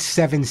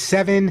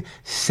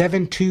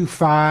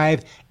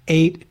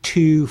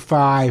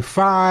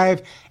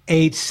 877-725-8255.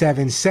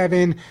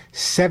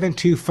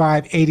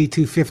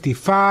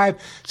 877-725-8255.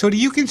 So do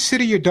you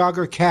consider your dog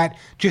or cat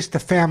just a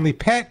family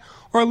pet,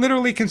 or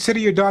literally consider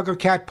your dog or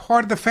cat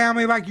part of the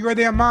family like you're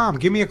their mom?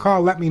 Give me a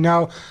call. Let me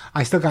know.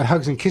 I still got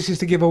hugs and kisses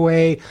to give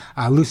away,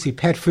 Lucy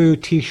pet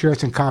food,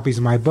 T-shirts, and copies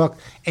of my book,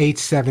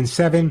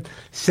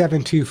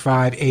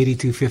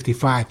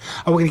 877-725-8255.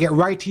 We're going to get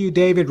right to you,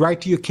 David, right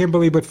to you,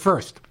 Kimberly, but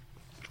first,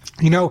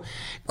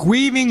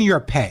 grieving your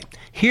pet.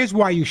 Here's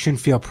why you shouldn't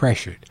feel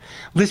pressured.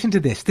 Listen to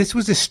this. This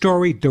was a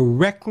story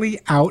directly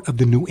out of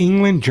the New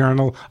England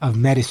Journal of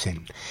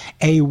Medicine.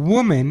 A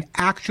woman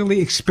actually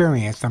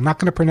experienced, I'm not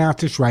going to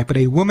pronounce this right, but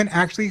a woman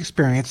actually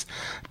experienced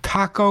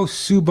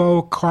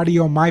Takotsubo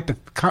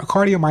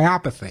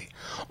cardiomyopathy,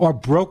 or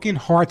broken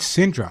heart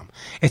syndrome.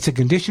 It's a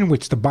condition in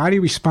which the body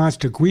responds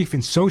to grief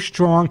in so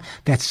strong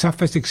that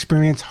sufferers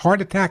experience heart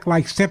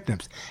attack-like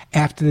symptoms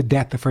after the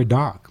death of her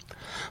dog.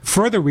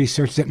 Further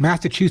research at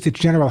Massachusetts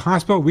General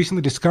Hospital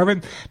recently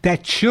discovered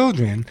that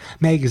children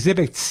may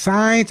exhibit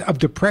signs of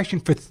depression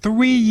for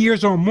 3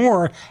 years or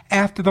more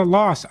after the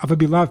loss of a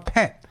beloved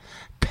pet.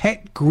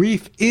 Pet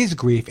grief is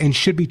grief and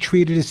should be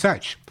treated as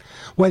such.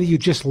 Whether you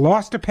just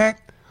lost a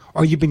pet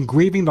or you've been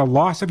grieving the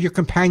loss of your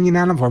companion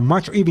animal for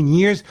months or even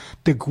years,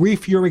 the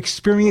grief you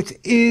experience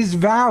is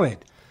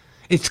valid.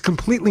 It's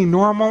completely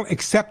normal,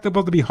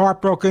 acceptable to be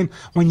heartbroken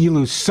when you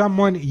lose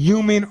someone,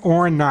 human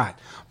or not.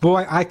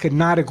 Boy, I could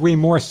not agree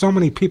more. So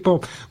many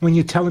people, when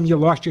you tell them you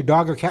lost your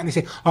dog or cat, and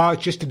they say, oh,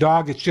 it's just a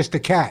dog, it's just a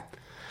cat.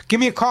 Give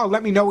me a call.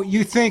 Let me know what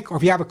you think, or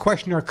if you have a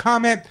question or a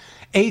comment,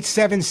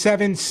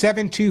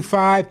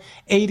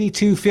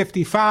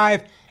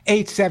 877-725-8255,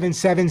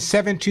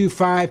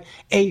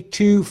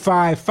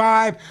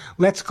 877-725-8255.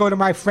 Let's go to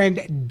my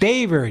friend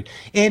David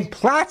in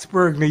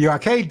Plattsburgh, New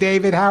York. Hey,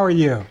 David, how are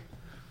you?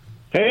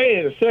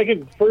 Hey, the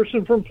second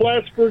person from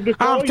Plattsburgh to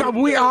call you.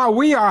 We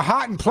are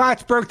hot in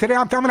Plattsburgh today.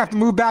 I'm going to have to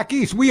move back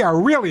east. We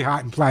are really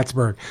hot in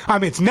Plattsburgh. I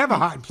mean, it's never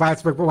hot in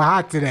Plattsburgh, but we're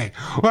hot today.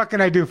 What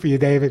can I do for you,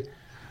 David?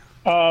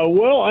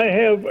 Well, I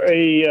have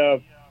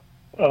an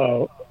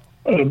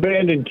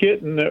abandoned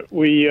kitten that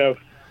we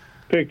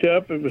picked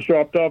up. It was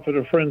dropped off at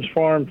a friend's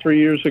farm 3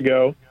 years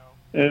ago,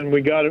 and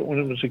we got it when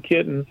it was a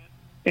kitten.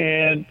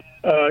 And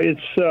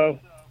it's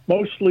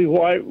mostly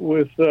white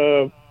with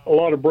a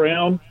lot of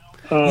brown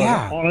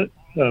on it.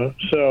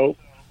 So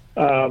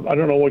I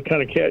don't know what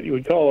kind of cat you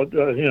would call it.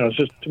 It's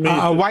just to me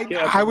a white.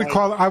 Cat. I would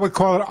call it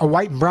a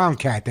white and brown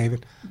cat,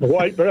 David. A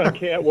white brown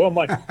cat. Well,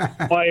 my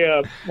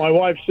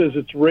wife says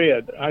it's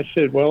red. I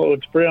said, well, it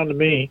looks brown to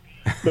me.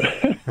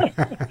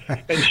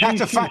 And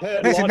that's a fight.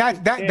 Listen,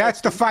 that's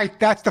the fight.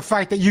 That's the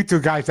fight that you two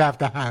guys have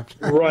to have.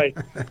 Right.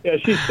 Yeah.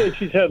 She said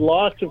she's had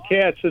lots of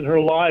cats in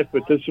her life,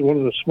 but this is one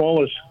of the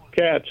smallest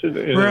cats.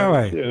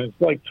 Really? And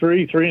it's like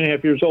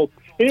 3.5 years old.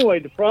 Anyway,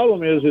 the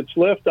problem is its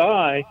left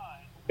eye,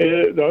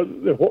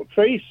 the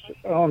face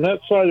on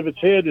that side of its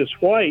head is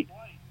white,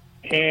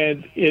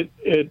 and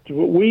it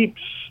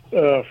weeps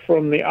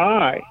from the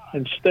eye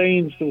and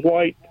stains the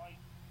white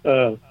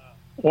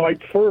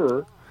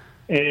fur.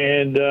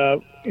 And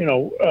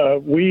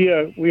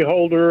we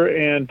hold her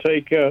and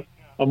take a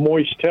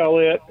moist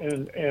towelette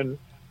and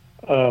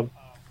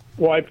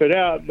wipe it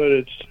out, but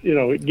it's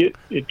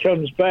it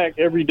comes back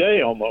every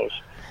day almost.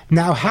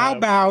 Now, how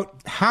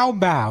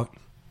about?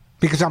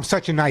 Because I'm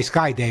such a nice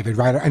guy, David,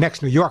 right? An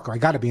ex-New Yorker. I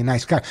got to be a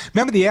nice guy.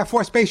 Remember the Air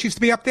Force Base used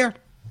to be up there?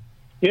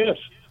 Yes.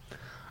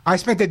 I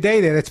spent a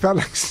day there. It's felt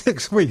like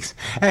 6 weeks.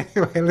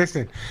 Anyway,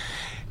 listen.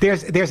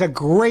 There's a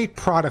great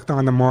product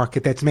on the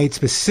market that's made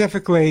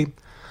specifically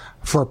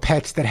for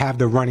pets that have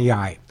the runny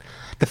eye.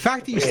 The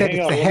fact that you said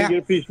it's the half. Get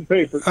a piece of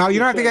paper. Oh, you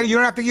don't have to get. You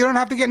don't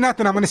have to get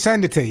nothing. I'm going to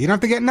send it to you. You don't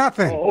have to get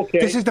nothing. Oh, okay.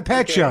 This is the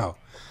pet show.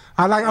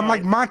 I'm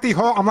like Monty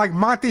Hall. I'm like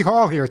Monty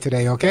Hall here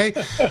today. Okay.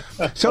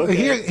 So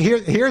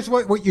here's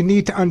what you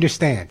need to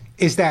understand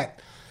is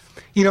that,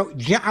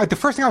 the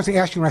first thing I was going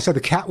to ask you when I said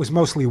the cat was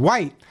mostly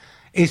white,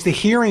 is the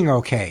hearing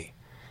okay?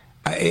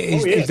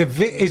 Is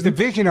the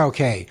vision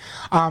okay?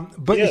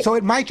 So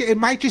it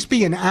might just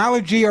be an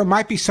allergy, or it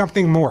might be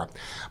something more.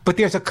 But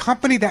there's a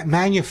company that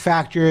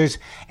manufactures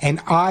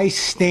an eye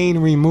stain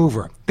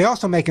remover. They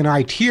also make an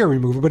eye tear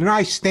remover, but an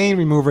eye stain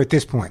remover at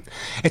this point.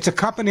 It's a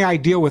company I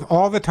deal with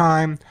all the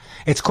time.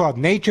 It's called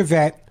Nature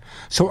Vet.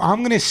 So I'm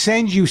going to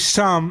send you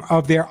some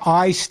of their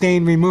eye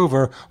stain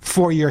remover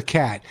for your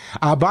cat.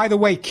 By the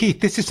way,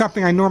 Keith, this is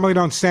something I normally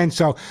don't send.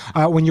 So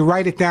when you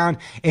write it down,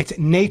 it's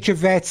Nature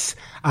Vet's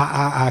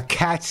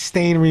cat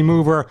stain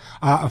remover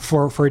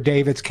for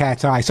David's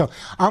cat's eye. So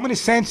I'm going to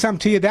send some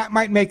to you. That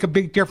might make a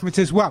big difference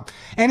as well.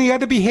 Any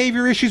other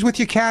behavior issues with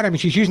your cat? I mean,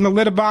 she's using the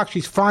litter box.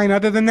 She's fine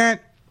other than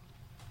that?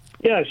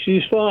 Yeah,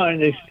 she's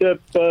fine,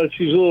 except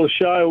she's a little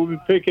shy. We'll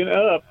be picking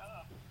up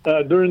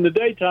during the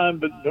daytime,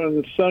 but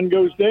when the sun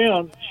goes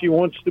down, she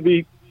wants to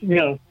be, she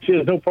has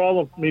no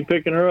problem with me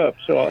picking her up.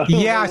 So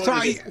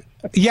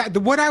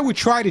what I would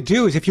try to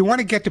do is, if you want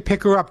to get to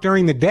pick her up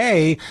during the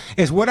day,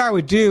 is what I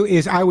would do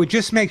is I would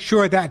just make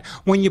sure that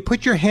when you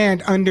put your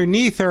hand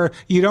underneath her,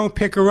 you don't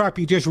pick her up.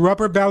 You just rub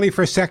her belly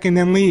for a second,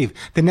 then leave.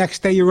 The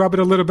next day you rub it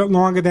a little bit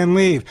longer, then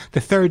leave.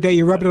 The third day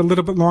you rub it a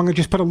little bit longer,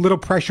 just put a little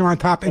pressure on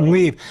top and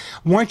leave.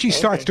 Once she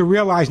starts to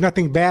realize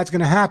nothing bad's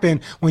going to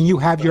happen when you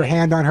have your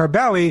hand on her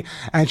belly,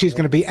 and she's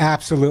going to be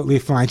absolutely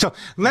fine. So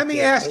let me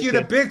ask you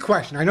the big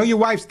question. I know your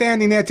wife's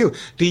standing there too.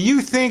 Do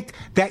you think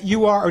that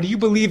you are, or do you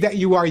believe that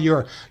you are your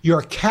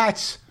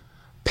cat's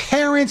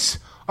parents,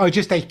 or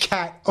just a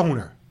cat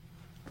owner?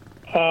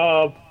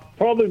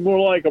 Probably more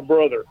like a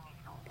brother.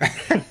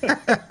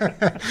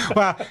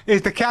 Well,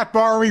 is the cat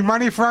borrowing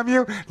money from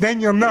you? Then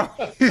you'll know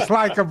he's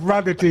like a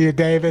brother to you,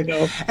 David.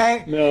 No.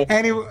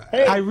 Anyway,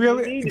 hey, I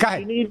really...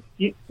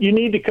 You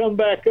need to come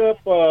back up.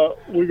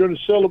 We're going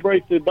to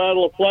celebrate the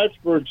Battle of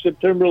Plattsburgh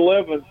September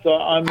 11th.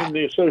 I'm in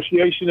the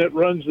association that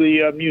runs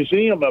the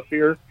museum up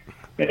here.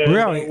 And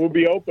really? We'll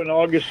be open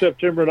August,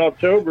 September, and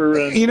October.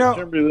 And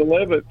September the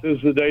 11th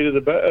is the date of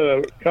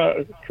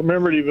the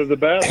commemorative of the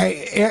battle.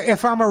 Hey,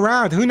 if I'm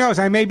around, who knows?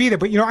 I may be there.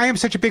 But, I am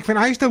such a big fan.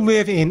 I used to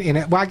live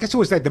I guess it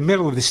was like the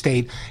middle of the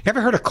state. You ever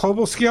heard of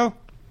Cobleskill?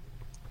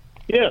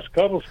 Yes,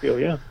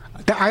 Cobleskill, yeah.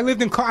 I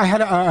lived I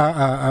had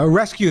a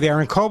rescue there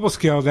in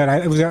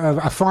Cobleskill it was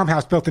a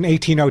farmhouse built in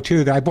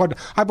 1802 that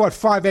I bought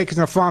 5 acres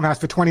in a farmhouse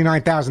for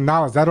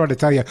 $29,000. That ought to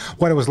tell you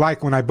what it was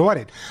like when I bought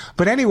it.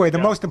 But anyway, the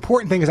most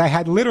important thing is I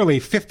had literally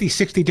 50,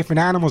 60 different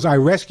animals I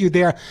rescued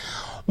there.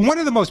 one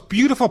of the most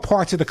beautiful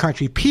parts of the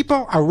country.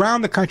 People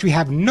around the country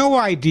have no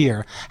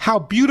idea how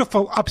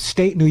beautiful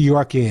upstate New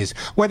York is,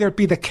 whether it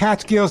be the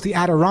Catskills, the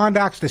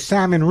Adirondacks, the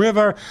Salmon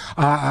River.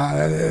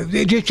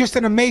 It's just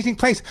an amazing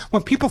place.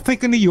 When people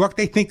think of New York,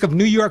 they think of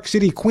New York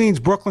City, Queens,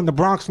 Brooklyn, the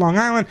Bronx, Long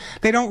Island.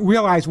 They don't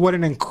realize what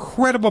an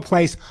incredible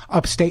place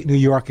upstate New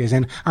York is,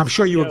 and I'm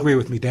sure you agree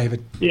with me,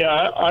 David.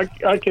 Yeah,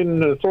 I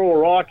can throw a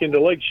rock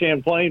into Lake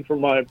Champlain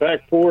from my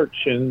back porch,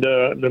 and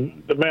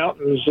the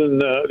mountains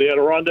and the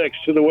Adirondacks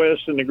to the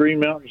west and the Green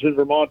Mountains in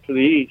Vermont to the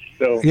east.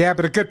 So yeah,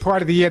 but a good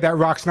part of the year that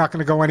rock's not going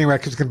to go anywhere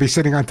because it's going to be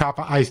sitting on top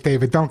of ice,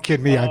 David. Don't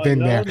kid me. I've been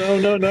there.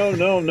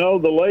 No.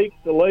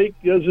 The lake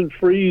doesn't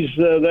freeze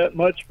that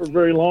much for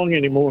very long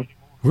anymore.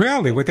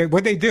 Really?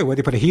 What'd they do? Would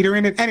they put a heater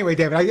in it? Anyway,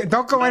 David,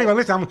 don't go anywhere.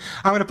 Listen,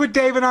 I'm going to put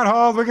David on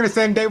hold. We're going to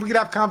send David. We could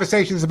have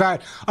conversations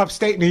about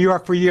upstate New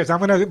York for years.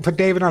 I'm going to put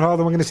David on hold,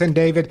 and we're going to send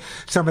David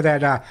some of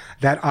that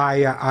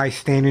eye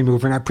stain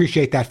remover. And I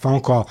appreciate that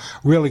phone call.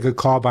 Really good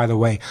call, by the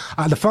way.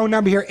 The phone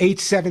number here,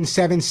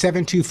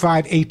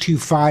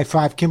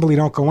 877-725-8255. Kimberly,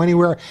 don't go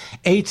anywhere.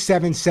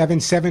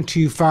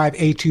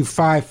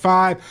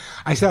 877-725-8255.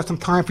 I still have some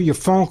time for your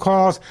phone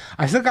calls.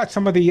 I still got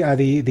some of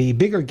the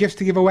bigger gifts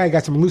to give away. I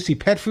got some Lucy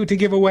pet food to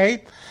give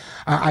away.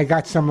 I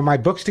got some of my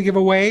books to give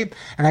away,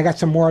 and I got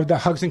some more of the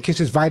Hugs and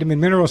Kisses vitamin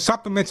mineral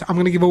supplements I'm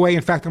going to give away.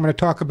 In fact, I'm going to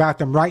talk about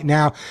them right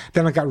now.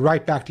 Then I got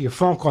right back to your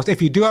phone calls.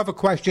 If you do have a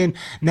question,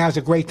 now's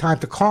a great time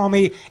to call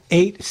me,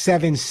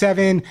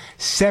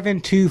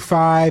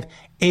 877-725-8255,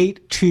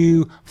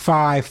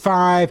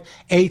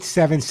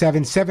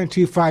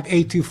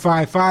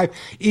 877-725-8255.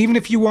 Even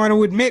if you want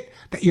to admit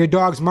that your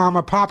dog's mom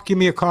or pop, give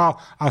me a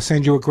call. I'll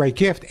send you a great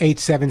gift,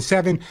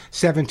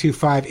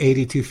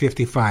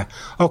 877-725-8255.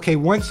 Okay,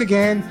 once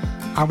again,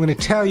 I'm going to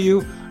tell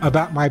you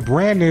about my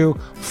brand new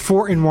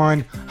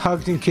 4-in-1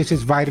 Hugs and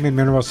Kisses vitamin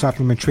mineral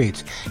supplement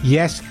treats.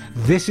 Yes,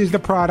 this is the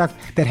product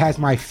that has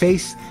my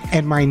face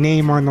and my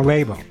name on the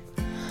label.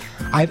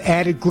 I've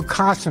added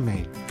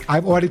glucosamine.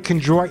 I've ordered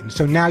chondroitin,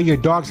 so now your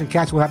dogs and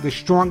cats will have the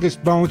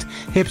strongest bones,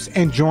 hips,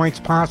 and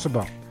joints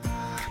possible.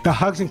 The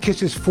Hugs and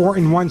Kisses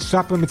 4-in-1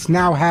 supplements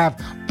now have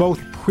both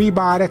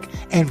prebiotic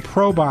and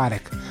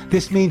probiotic.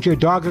 This means your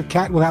dog or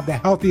cat will have the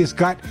healthiest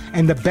gut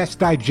and the best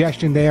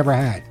digestion they ever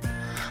had.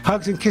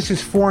 Hugs and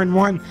Kisses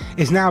 4-in-1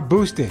 is now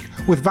boosted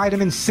with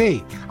vitamin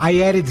C.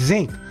 I added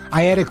zinc.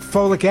 I added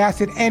folic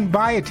acid and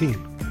biotin.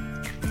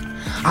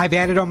 I've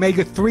added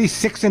omega-3,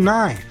 6, and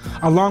 9,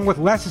 along with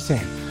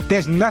lecithin.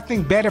 There's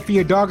nothing better for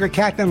your dog or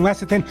cat than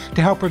lecithin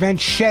to help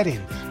prevent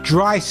shedding,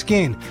 dry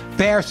skin,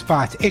 bare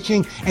spots,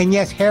 itching, and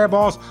yes,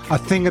 hairballs, a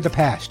thing of the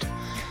past.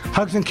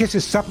 Hugs and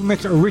Kisses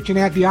supplements are rich in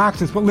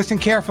antioxidants, but listen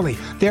carefully.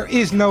 There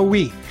is no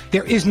wheat,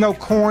 there is no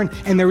corn,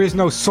 and there is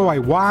no soy.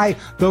 Why?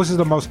 Those are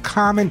the most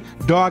common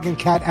dog and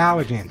cat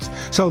allergens.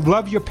 So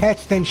love your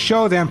pets, then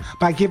show them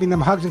by giving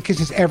them Hugs and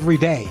Kisses every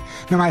day.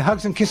 Now, my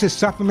Hugs and Kisses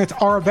supplements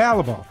are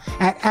available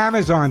at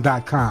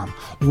Amazon.com,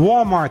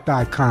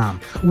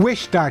 Walmart.com,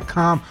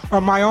 Wish.com,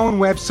 or my own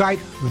website,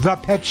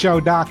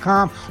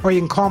 ThePetShow.com, or you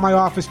can call my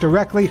office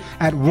directly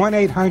at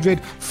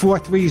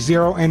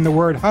 1-800-430 and the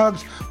word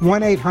HUGS,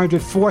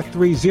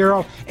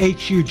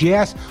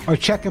 1-800-430-HUGS, or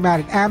check them out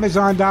at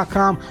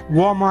Amazon.com,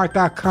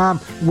 Walmart.com,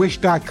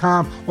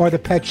 Wish.com, or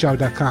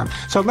ThePetShow.com.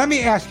 So let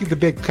me ask you the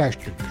big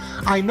question.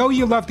 I know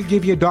you love to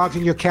give your dogs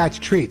and your cats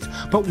treats,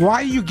 but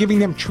why are you giving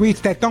them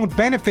treats that don't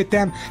benefit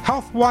them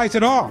health-wise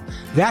at all?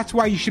 That's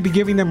why you should be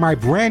giving them my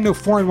brand new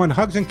 4-in-1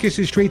 Hugs and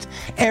Kisses treats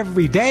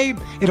every day.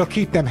 It'll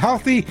keep them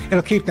healthy.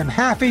 It'll keep them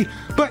happy.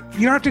 But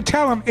you don't have to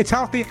tell them it's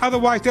healthy.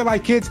 Otherwise, they're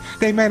like kids.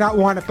 They may not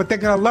want it, but they're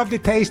going to love the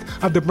taste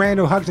of the brand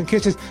new Hugs and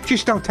Kisses.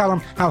 Just don't tell them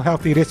how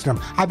healthy it is to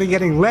them. I've been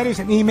getting letters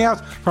and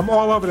emails from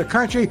all over the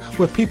country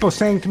with people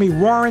saying to me,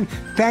 Warren,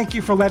 thank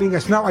you for letting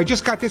us know. I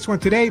just got this one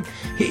today.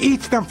 He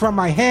eats them from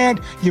my hand.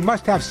 You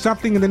must have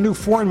something in the new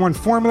 4-in-1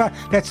 formula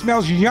that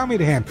smells yummy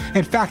to him.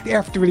 In fact,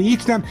 after he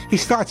eats them, he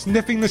starts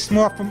sniffing the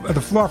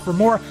floor for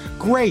more.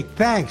 Great,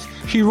 thanks.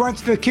 She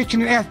runs to the kitchen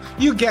and asks,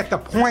 you get the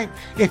point.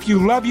 If you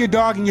love your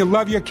dog and you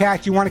love your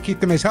cat, you want to keep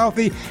them as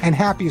healthy and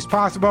happy as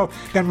possible,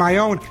 then my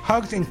own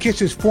Hugs and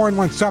Kisses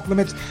 4-in-1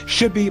 supplements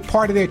should be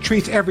part of their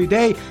treats every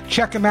day.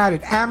 Check them out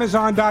at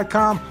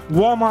Amazon.com,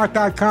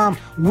 Walmart.com,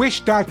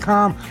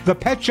 Wish.com,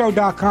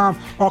 ThePetShow.com,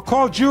 or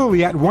call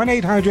Julie at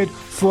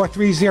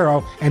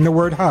 1-800-430 and the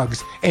word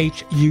HUGS,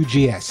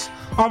 HUGS.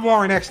 I'm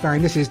Warren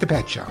Eckstein. This is The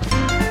Pet Show.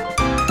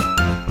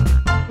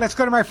 Let's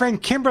go to my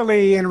friend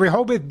Kimberly in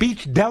Rehoboth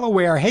Beach,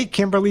 Delaware. Hey,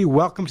 Kimberly,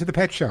 welcome to The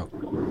Pet Show.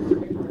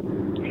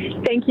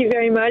 Thank you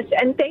very much.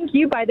 And thank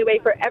you, by the way,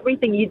 for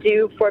everything you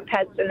do for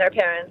pets and their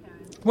parents.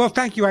 Well,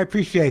 thank you. I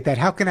appreciate that.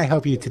 How can I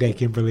help you today,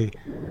 Kimberly?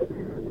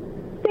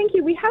 Thank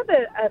you. We have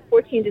a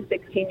 14 to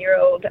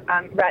 16-year-old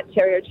rat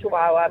terrier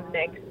chihuahua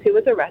mix who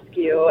was a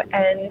rescue,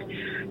 and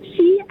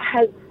she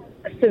has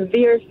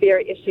severe fear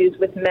issues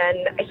with men.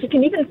 She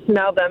can even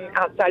smell them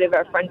outside of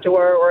our front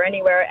door or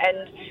anywhere,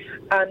 and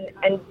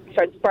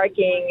starts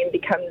barking and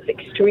becomes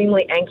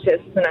extremely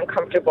anxious and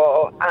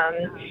uncomfortable.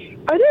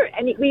 Are there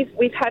any?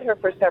 We've had her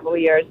for several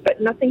years, but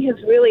nothing has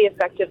really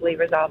effectively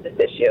resolved this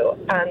issue.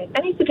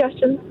 Any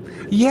suggestions?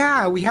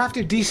 Yeah, we have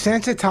to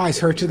desensitize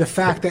her to the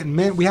fact that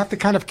men. We have to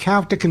kind of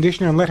counter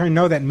condition her and let her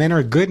know that men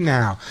are good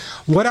now.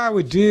 What I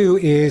would do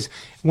is,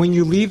 when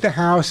you leave the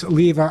house,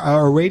 leave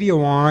a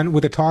radio on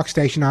with a talk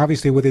station,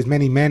 obviously with as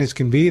many men as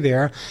can be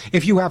there.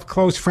 If you have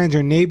close friends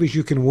or neighbors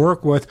you can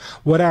work with,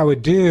 what I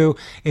would do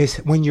is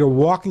when you're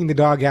walking the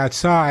dog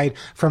outside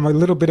from a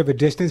little bit of a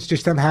distance,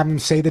 just have them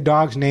say the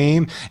dog's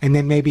name and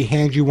then maybe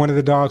hand you one of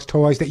the dog's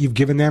toys that you've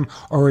given them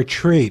or a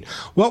treat.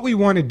 What we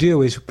want to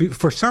do is,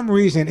 for some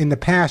reason in the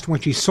past when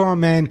she saw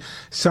men,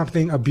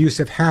 something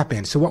abusive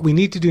happened. So what we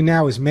need to do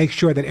now is make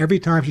sure that every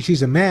time she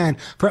sees a man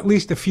for at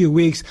least a few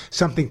weeks,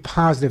 something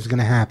positive is going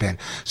to happen.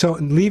 So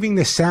leaving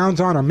the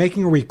sounds on or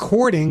making a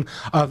recording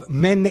of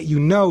men that you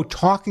know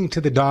talking to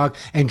the dog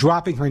and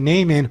dropping her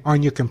name in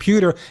on your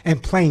computer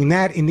and playing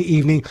that in the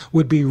evening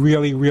would be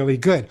really, really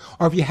good.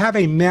 Or if you have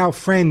a male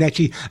friend that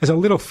she is a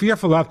little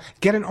fearful of,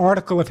 get an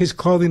article of his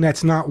clothing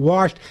that's not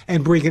washed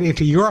and bring it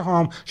into your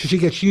home so she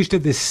gets used to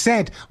the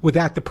scent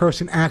without the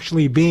person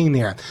actually being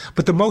there.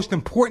 But the most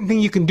important thing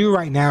you can do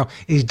right now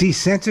is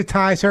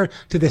desensitize her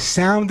to the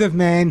sound of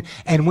men,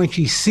 and when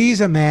she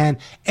sees a man,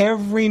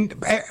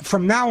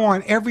 from now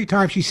on, every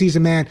time she sees a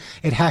man,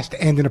 it has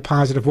to end in a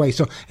positive way.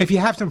 So if you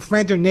have some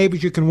friends or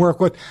neighbors you can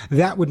work with,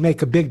 that would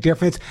make a big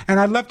difference.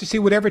 And I'd love to see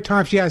whatever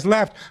time she has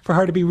left for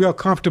her to be real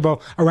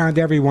comfortable around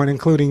everyone,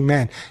 including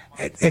men.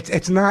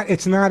 It's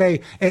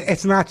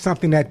not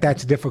something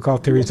that's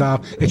difficult to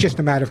resolve. It's just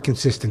a matter of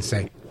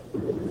consistency.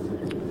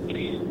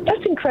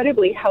 That's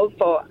incredibly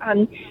helpful.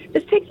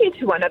 This takes me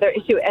to one other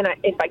issue, and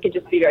if I could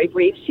just be very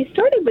brief. She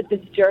started with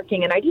this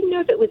jerking, and I didn't know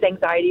if it was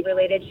anxiety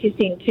related. She's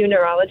seen 2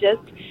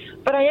 neurologists.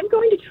 But I am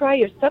going to try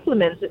your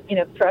supplements.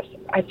 Perhaps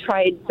I've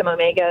tried some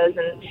omegas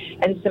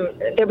and some.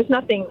 There was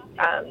nothing.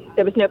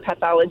 There was no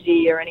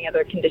pathology or any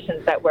other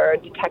conditions that were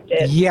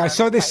detected. Yeah.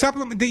 So the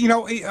supplement.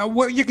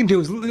 What you can do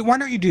is, why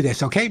don't you do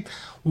this? Okay.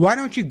 Why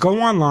don't you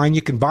go online?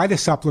 You can buy the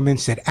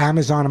supplements at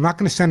Amazon. I'm not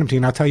going to send them to you,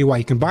 and I'll tell you why.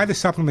 You can buy the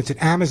supplements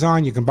at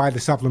Amazon. You can buy the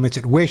supplements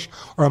at Wish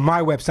or on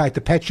my website,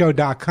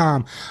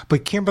 thepetshow.com.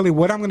 But Kimberly,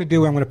 what I'm going to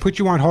do, I'm going to put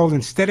you on hold.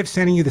 Instead of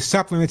sending you the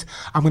supplements,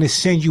 I'm going to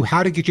send you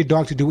how to get your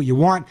dog to do what you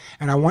want,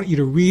 and I want you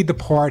to read the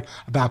part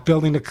about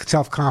building the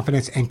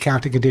self-confidence and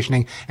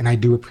counter-conditioning, and I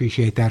do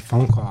appreciate that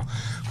phone call.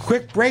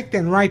 Quick break,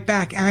 then right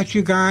back at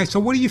you guys.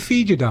 So what do you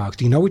feed your dogs?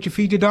 Do you know what you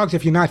feed your dogs?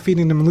 If you're not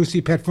feeding them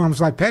Lucy Pet Formulas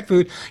like pet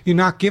food, you're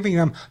not giving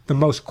them the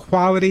most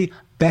quality,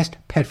 best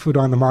pet food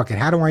on the market.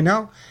 How do I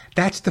know?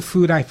 That's the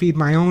food I feed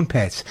my own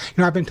pets.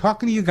 I've been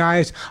talking to you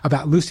guys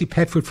about Lucy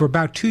Pet Food for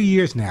about 2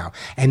 years now.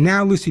 And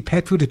now Lucy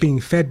Pet Food is being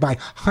fed by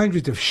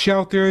hundreds of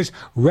shelters,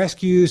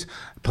 rescues,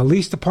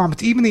 police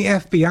departments. Even the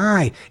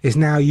FBI is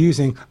now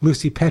using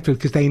Lucy Pet Food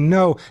because they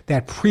know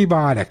that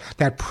prebiotic,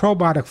 that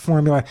probiotic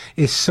formula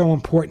is so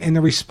important. And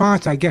the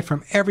response I get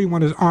from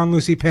everyone who's on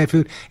Lucy Pet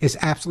Food is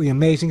absolutely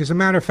amazing. As a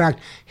matter of fact,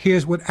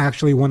 here's what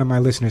actually one of my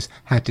listeners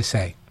had to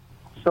say.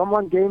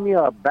 Someone gave me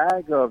a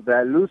bag of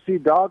that Lucy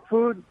dog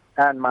food,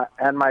 and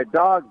my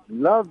dog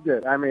loved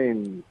it. I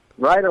mean,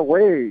 right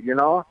away,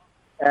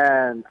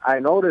 And I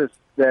noticed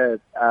that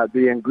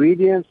the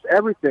ingredients,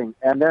 everything.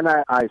 And then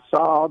I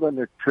saw all the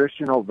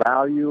nutritional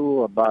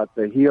value about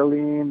the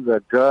healing,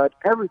 the gut,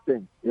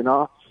 everything,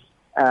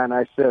 And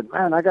I said,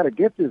 man, I got to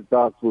get this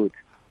dog food.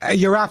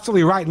 You're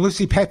absolutely right.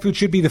 Lucy Pet Food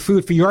should be the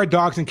food for your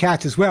dogs and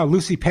cats as well.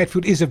 Lucy Pet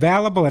Food is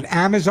available at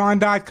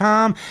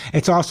Amazon.com.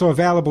 It's also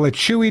available at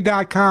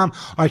Chewy.com.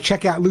 Or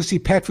check out Lucy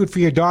Pet Food for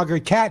your dog or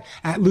cat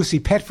at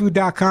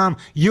LucyPetFood.com.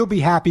 You'll be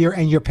happier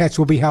and your pets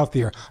will be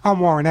healthier. I'm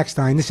Warren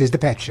Eckstein. This is The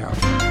Pet Show.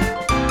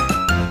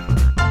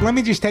 Let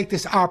me just take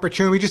this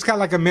opportunity. We just got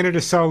like a minute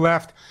or so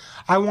left.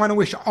 I want to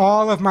wish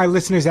all of my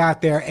listeners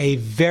out there a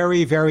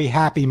very, very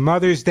happy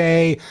Mother's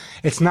Day.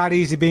 It's not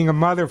easy being a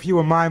mother. If you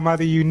were my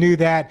mother, you knew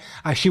that.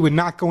 She would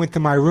not go into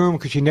my room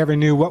because she never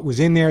knew what was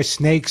in there.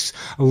 Snakes,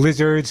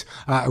 lizards,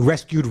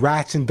 rescued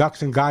rats and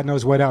ducks and God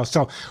knows what else.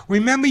 So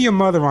remember your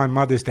mother on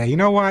Mother's Day. You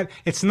know what?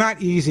 It's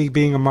not easy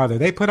being a mother.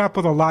 They put up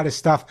with a lot of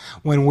stuff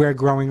when we're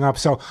growing up.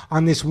 So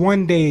on this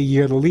one day a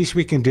year, the least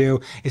we can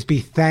do is be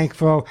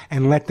thankful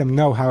and let them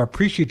know how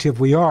appreciative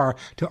we are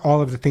to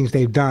all of the things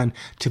they've done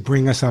to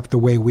bring us up the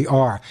way we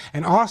are.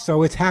 And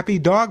also, it's Happy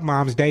Dog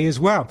Mom's Day as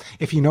well.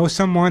 If you know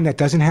someone that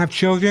doesn't have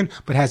children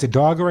but has a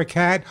dog or a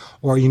cat,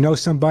 or you know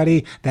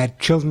somebody that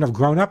children have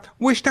grown up,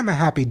 wish them a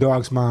Happy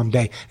Dog's Mom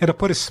Day. It'll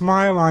put a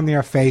smile on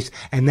their face,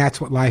 and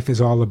that's what life is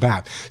all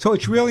about. So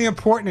it's really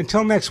important.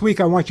 Until next week,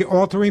 I want you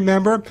all to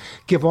remember,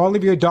 give all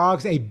of your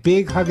dogs a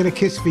big hug and a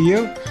kiss for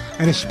you,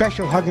 and a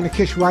special hug and a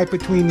kiss right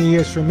between the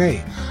ears for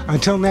me.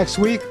 Until next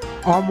week,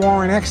 I'm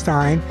Warren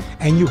Eckstein,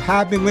 and you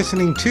have been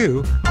listening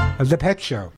to The Pet Show.